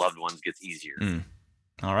losing your loved ones gets easier.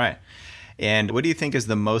 All right. And what do you think is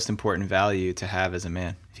the most important value to have as a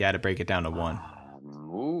man, if you had to break it down to one?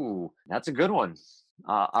 That's a good one.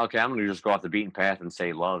 Okay, I'm going to just go off the beaten path and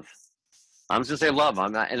say love. I'm just going to say love.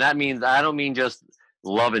 And that means, I don't mean just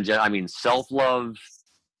love in general. I mean self-love,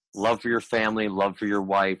 love for your family, love for your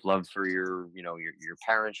wife, love for your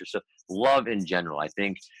parents, yourself, love in general. I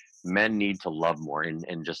think men need to love more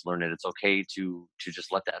and just learn that it's okay to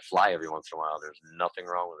just let that fly every once in a while. There's nothing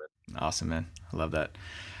wrong with it. Awesome, man. I love that.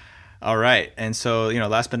 All right. And so,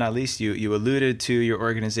 last but not least, you alluded to your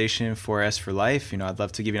organization 4S for Life. I'd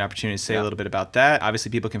love to give you an opportunity to say a little bit about that. Obviously,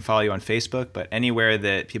 people can follow you on Facebook, but anywhere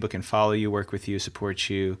that people can follow you, work with you, support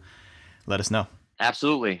you, let us know.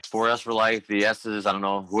 Absolutely. 4S for Life. The S is, I don't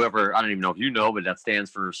even know if you know, but that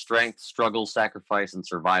stands for strength, struggle, sacrifice, and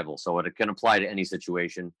survival. So it can apply to any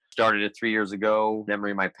situation. Started it 3 years ago.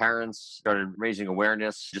 Memory of my parents. Started raising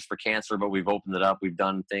awareness just for cancer, but we've opened it up. We've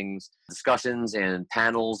done discussions and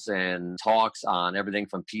panels and talks on everything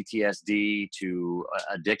from PTSD to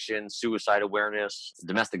addiction, suicide awareness,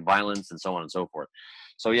 domestic violence, and so on and so forth.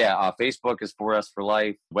 So Facebook is 4S for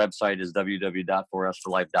Life. Website is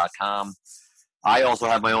www.4sforlife.com. I also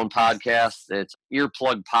have my own podcast. It's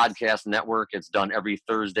Earplug Podcast Network. It's done every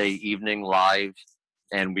Thursday evening live.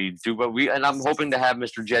 And and I'm hoping to have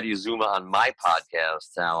Mr. Jetty Azuma on my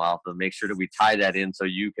podcast. Now I'll have to make sure that we tie that in so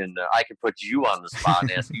I can put you on the spot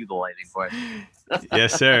and ask you the lightning question.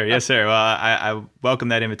 Yes, sir. Yes, sir. Well, I welcome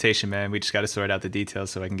that invitation, man. We just got to sort out the details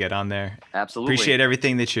so I can get on there. Absolutely. Appreciate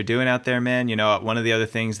everything that you're doing out there, man. One of the other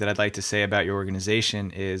things that I'd like to say about your organization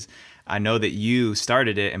is I know that you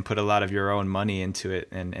started it and put a lot of your own money into it.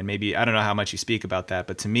 And maybe, I don't know how much you speak about that,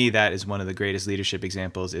 but to me, that is one of the greatest leadership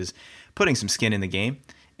examples is putting some skin in the game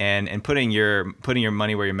and putting your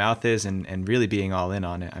money where your mouth is and really being all in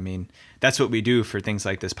on it. I mean, that's what we do for things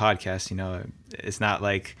like this podcast. It's not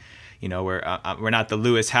like, we're not the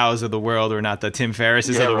Lewis Howes of the world. We're not the Tim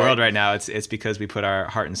Ferrisses of the world right now. It's because we put our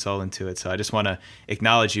heart and soul into it. So I just want to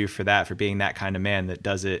acknowledge you for that, for being that kind of man that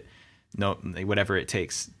does it, whatever it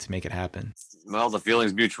takes to make it happen. Well, the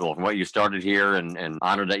feeling's mutual from what you started here, and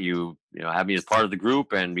honored that you have me as part of the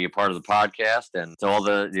group and be a part of the podcast, and to all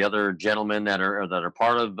the other gentlemen that are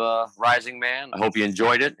part of Rising Man. I hope you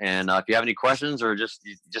enjoyed it, and if you have any questions or you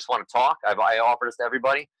just want to talk, I offer this to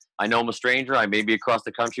everybody. I know I'm a stranger. I may be across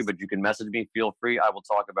the country, but you can message me. Feel free. I will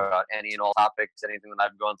talk about any and all topics, anything that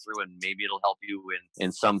I've gone through, and maybe it'll help you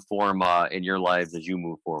in some form in your lives as you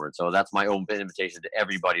move forward. So that's my open invitation to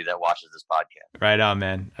everybody that watches this podcast. Right on,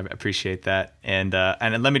 man. I appreciate that. And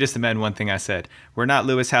let me just amend one thing I said. We're not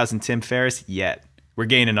Lewis Howes and Tim Ferriss yet. We're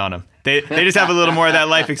gaining on them. They just have a little more of that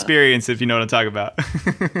life experience, if you know what I'm talking about.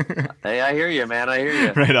 Hey, I hear you, man. I hear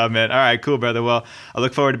you. Right on, man. All right, cool, brother. Well, I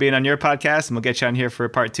look forward to being on your podcast, and we'll get you on here for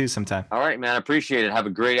part 2 sometime. All right, man. I appreciate it. Have a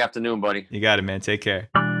great afternoon, buddy. You got it, man. Take care.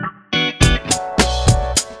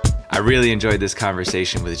 I really enjoyed this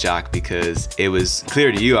conversation with Jacque because it was clear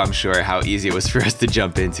to you, I'm sure, how easy it was for us to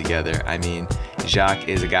jump in together. I mean, Jacque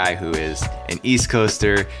is a guy who is an East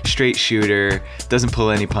Coaster, straight shooter, doesn't pull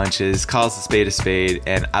any punches, calls a spade,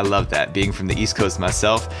 and I love that. Being from the East Coast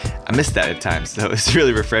myself, I miss that at times. So it's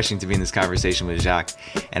really refreshing to be in this conversation with Jacque,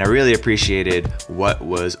 and I really appreciated what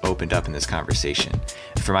was opened up in this conversation.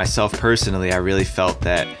 For myself personally, I really felt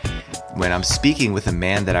that when I'm speaking with a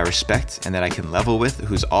man that I respect and that I can level with,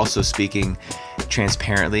 who's also speaking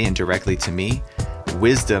transparently and directly to me,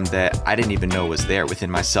 wisdom that I didn't even know was there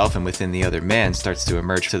within myself and within the other man starts to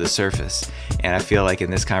emerge to the surface. And I feel like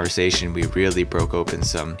in this conversation, we really broke open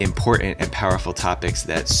some important and powerful topics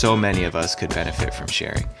that so many of us could benefit from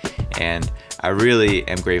sharing. And I really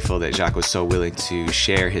am grateful that Jacque was so willing to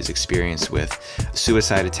share his experience with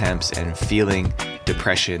suicide attempts and feeling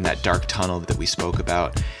depression, that dark tunnel that we spoke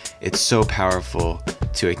about. it's so powerful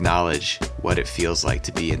to acknowledge what it feels like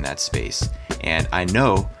to be in that space. And I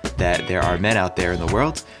know that there are men out there in the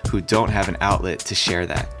world who don't have an outlet to share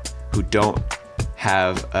that, who don't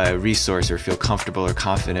have a resource or feel comfortable or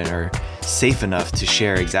confident or safe enough to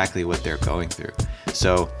share exactly what they're going through.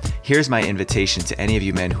 So here's my invitation to any of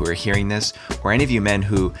you men who are hearing this, or any of you men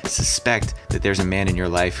who suspect that there's a man in your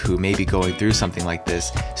life who may be going through something like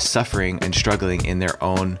this, suffering and struggling in their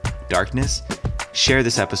own darkness. Share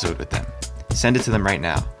this episode with them. Send it to them right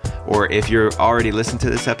now. Or if you're already listening to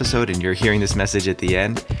this episode and you're hearing this message at the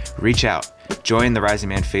end, reach out. Join the Rising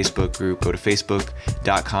Man Facebook group. Go to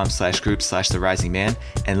facebook.com/group/The Rising Man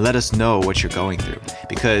and let us know what you're going through.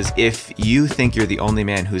 Because if you think you're the only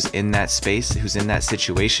man who's in that space, who's in that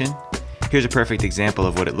situation, here's a perfect example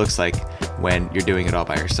of what it looks like when you're doing it all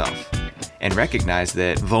by yourself. And recognize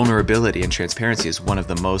that vulnerability and transparency is one of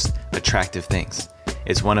the most attractive things.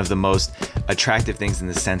 It's one of the most attractive things in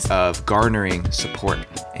the sense of garnering support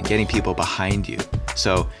and getting people behind you.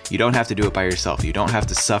 So you don't have to do it by yourself. You don't have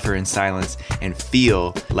to suffer in silence and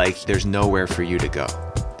feel like there's nowhere for you to go.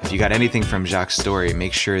 If you got anything from Jacque's story,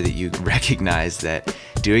 make sure that you recognize that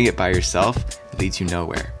doing it by yourself leads you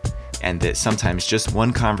nowhere. And that sometimes just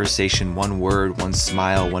one conversation, one word, one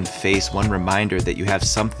smile, one face, one reminder that you have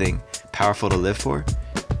something powerful to live for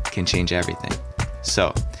can change everything.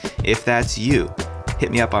 So if that's you, hit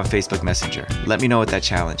me up on Facebook Messenger. Let me know what that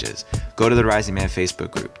challenge is. Go to the Rising Man Facebook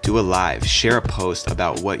group, do a live, share a post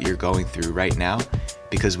about what you're going through right now,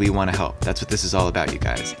 because we want to help. That's what this is all about, you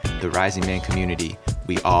guys. The Rising Man community,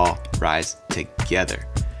 we all rise together.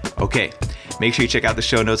 Okay, make sure you check out the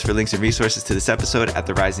show notes for links and resources to this episode at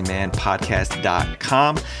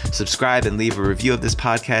therisingmanpodcast.com. Subscribe and leave a review of this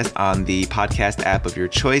podcast on the podcast app of your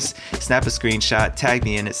choice. Snap a screenshot, tag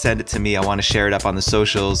me in it, send it to me. I want to share it up on the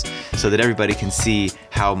socials so that everybody can see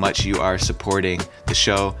how much you are supporting the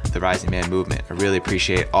show, the Rising Man movement. I really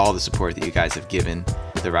appreciate all the support that you guys have given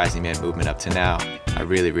the Rising Man movement up to now. I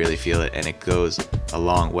really, really feel it, and it goes a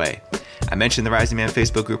long way. I mentioned the Rising Man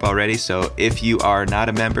Facebook group already, so if you are not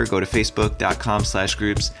a member, go to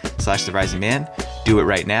facebook.com/groups/The Rising Man. Do it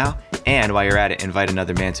right now, and while you're at it, invite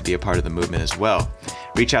another man to be a part of the movement as well.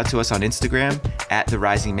 Reach out to us on Instagram at The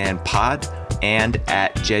Rising Man Pod and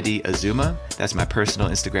at Jedi Azuma. That's my personal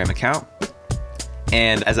Instagram account.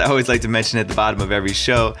 And as I always like to mention at the bottom of every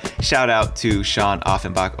show, shout out to Sean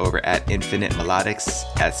Offenbach over at Infinite Melodics.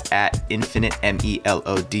 That's at Infinite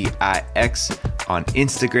MELODIX on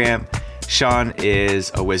Instagram. Sean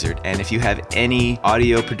is a wizard. And if you have any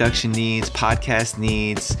audio production needs, podcast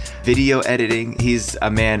needs, video editing, he's a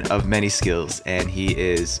man of many skills, and he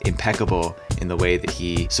is impeccable in the way that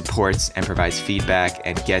he supports and provides feedback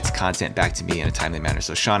and gets content back to me in a timely manner.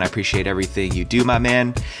 So Sean, I appreciate everything you do, my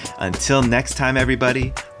man. Until next time,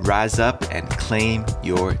 everybody, rise up and claim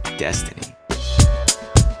your destiny.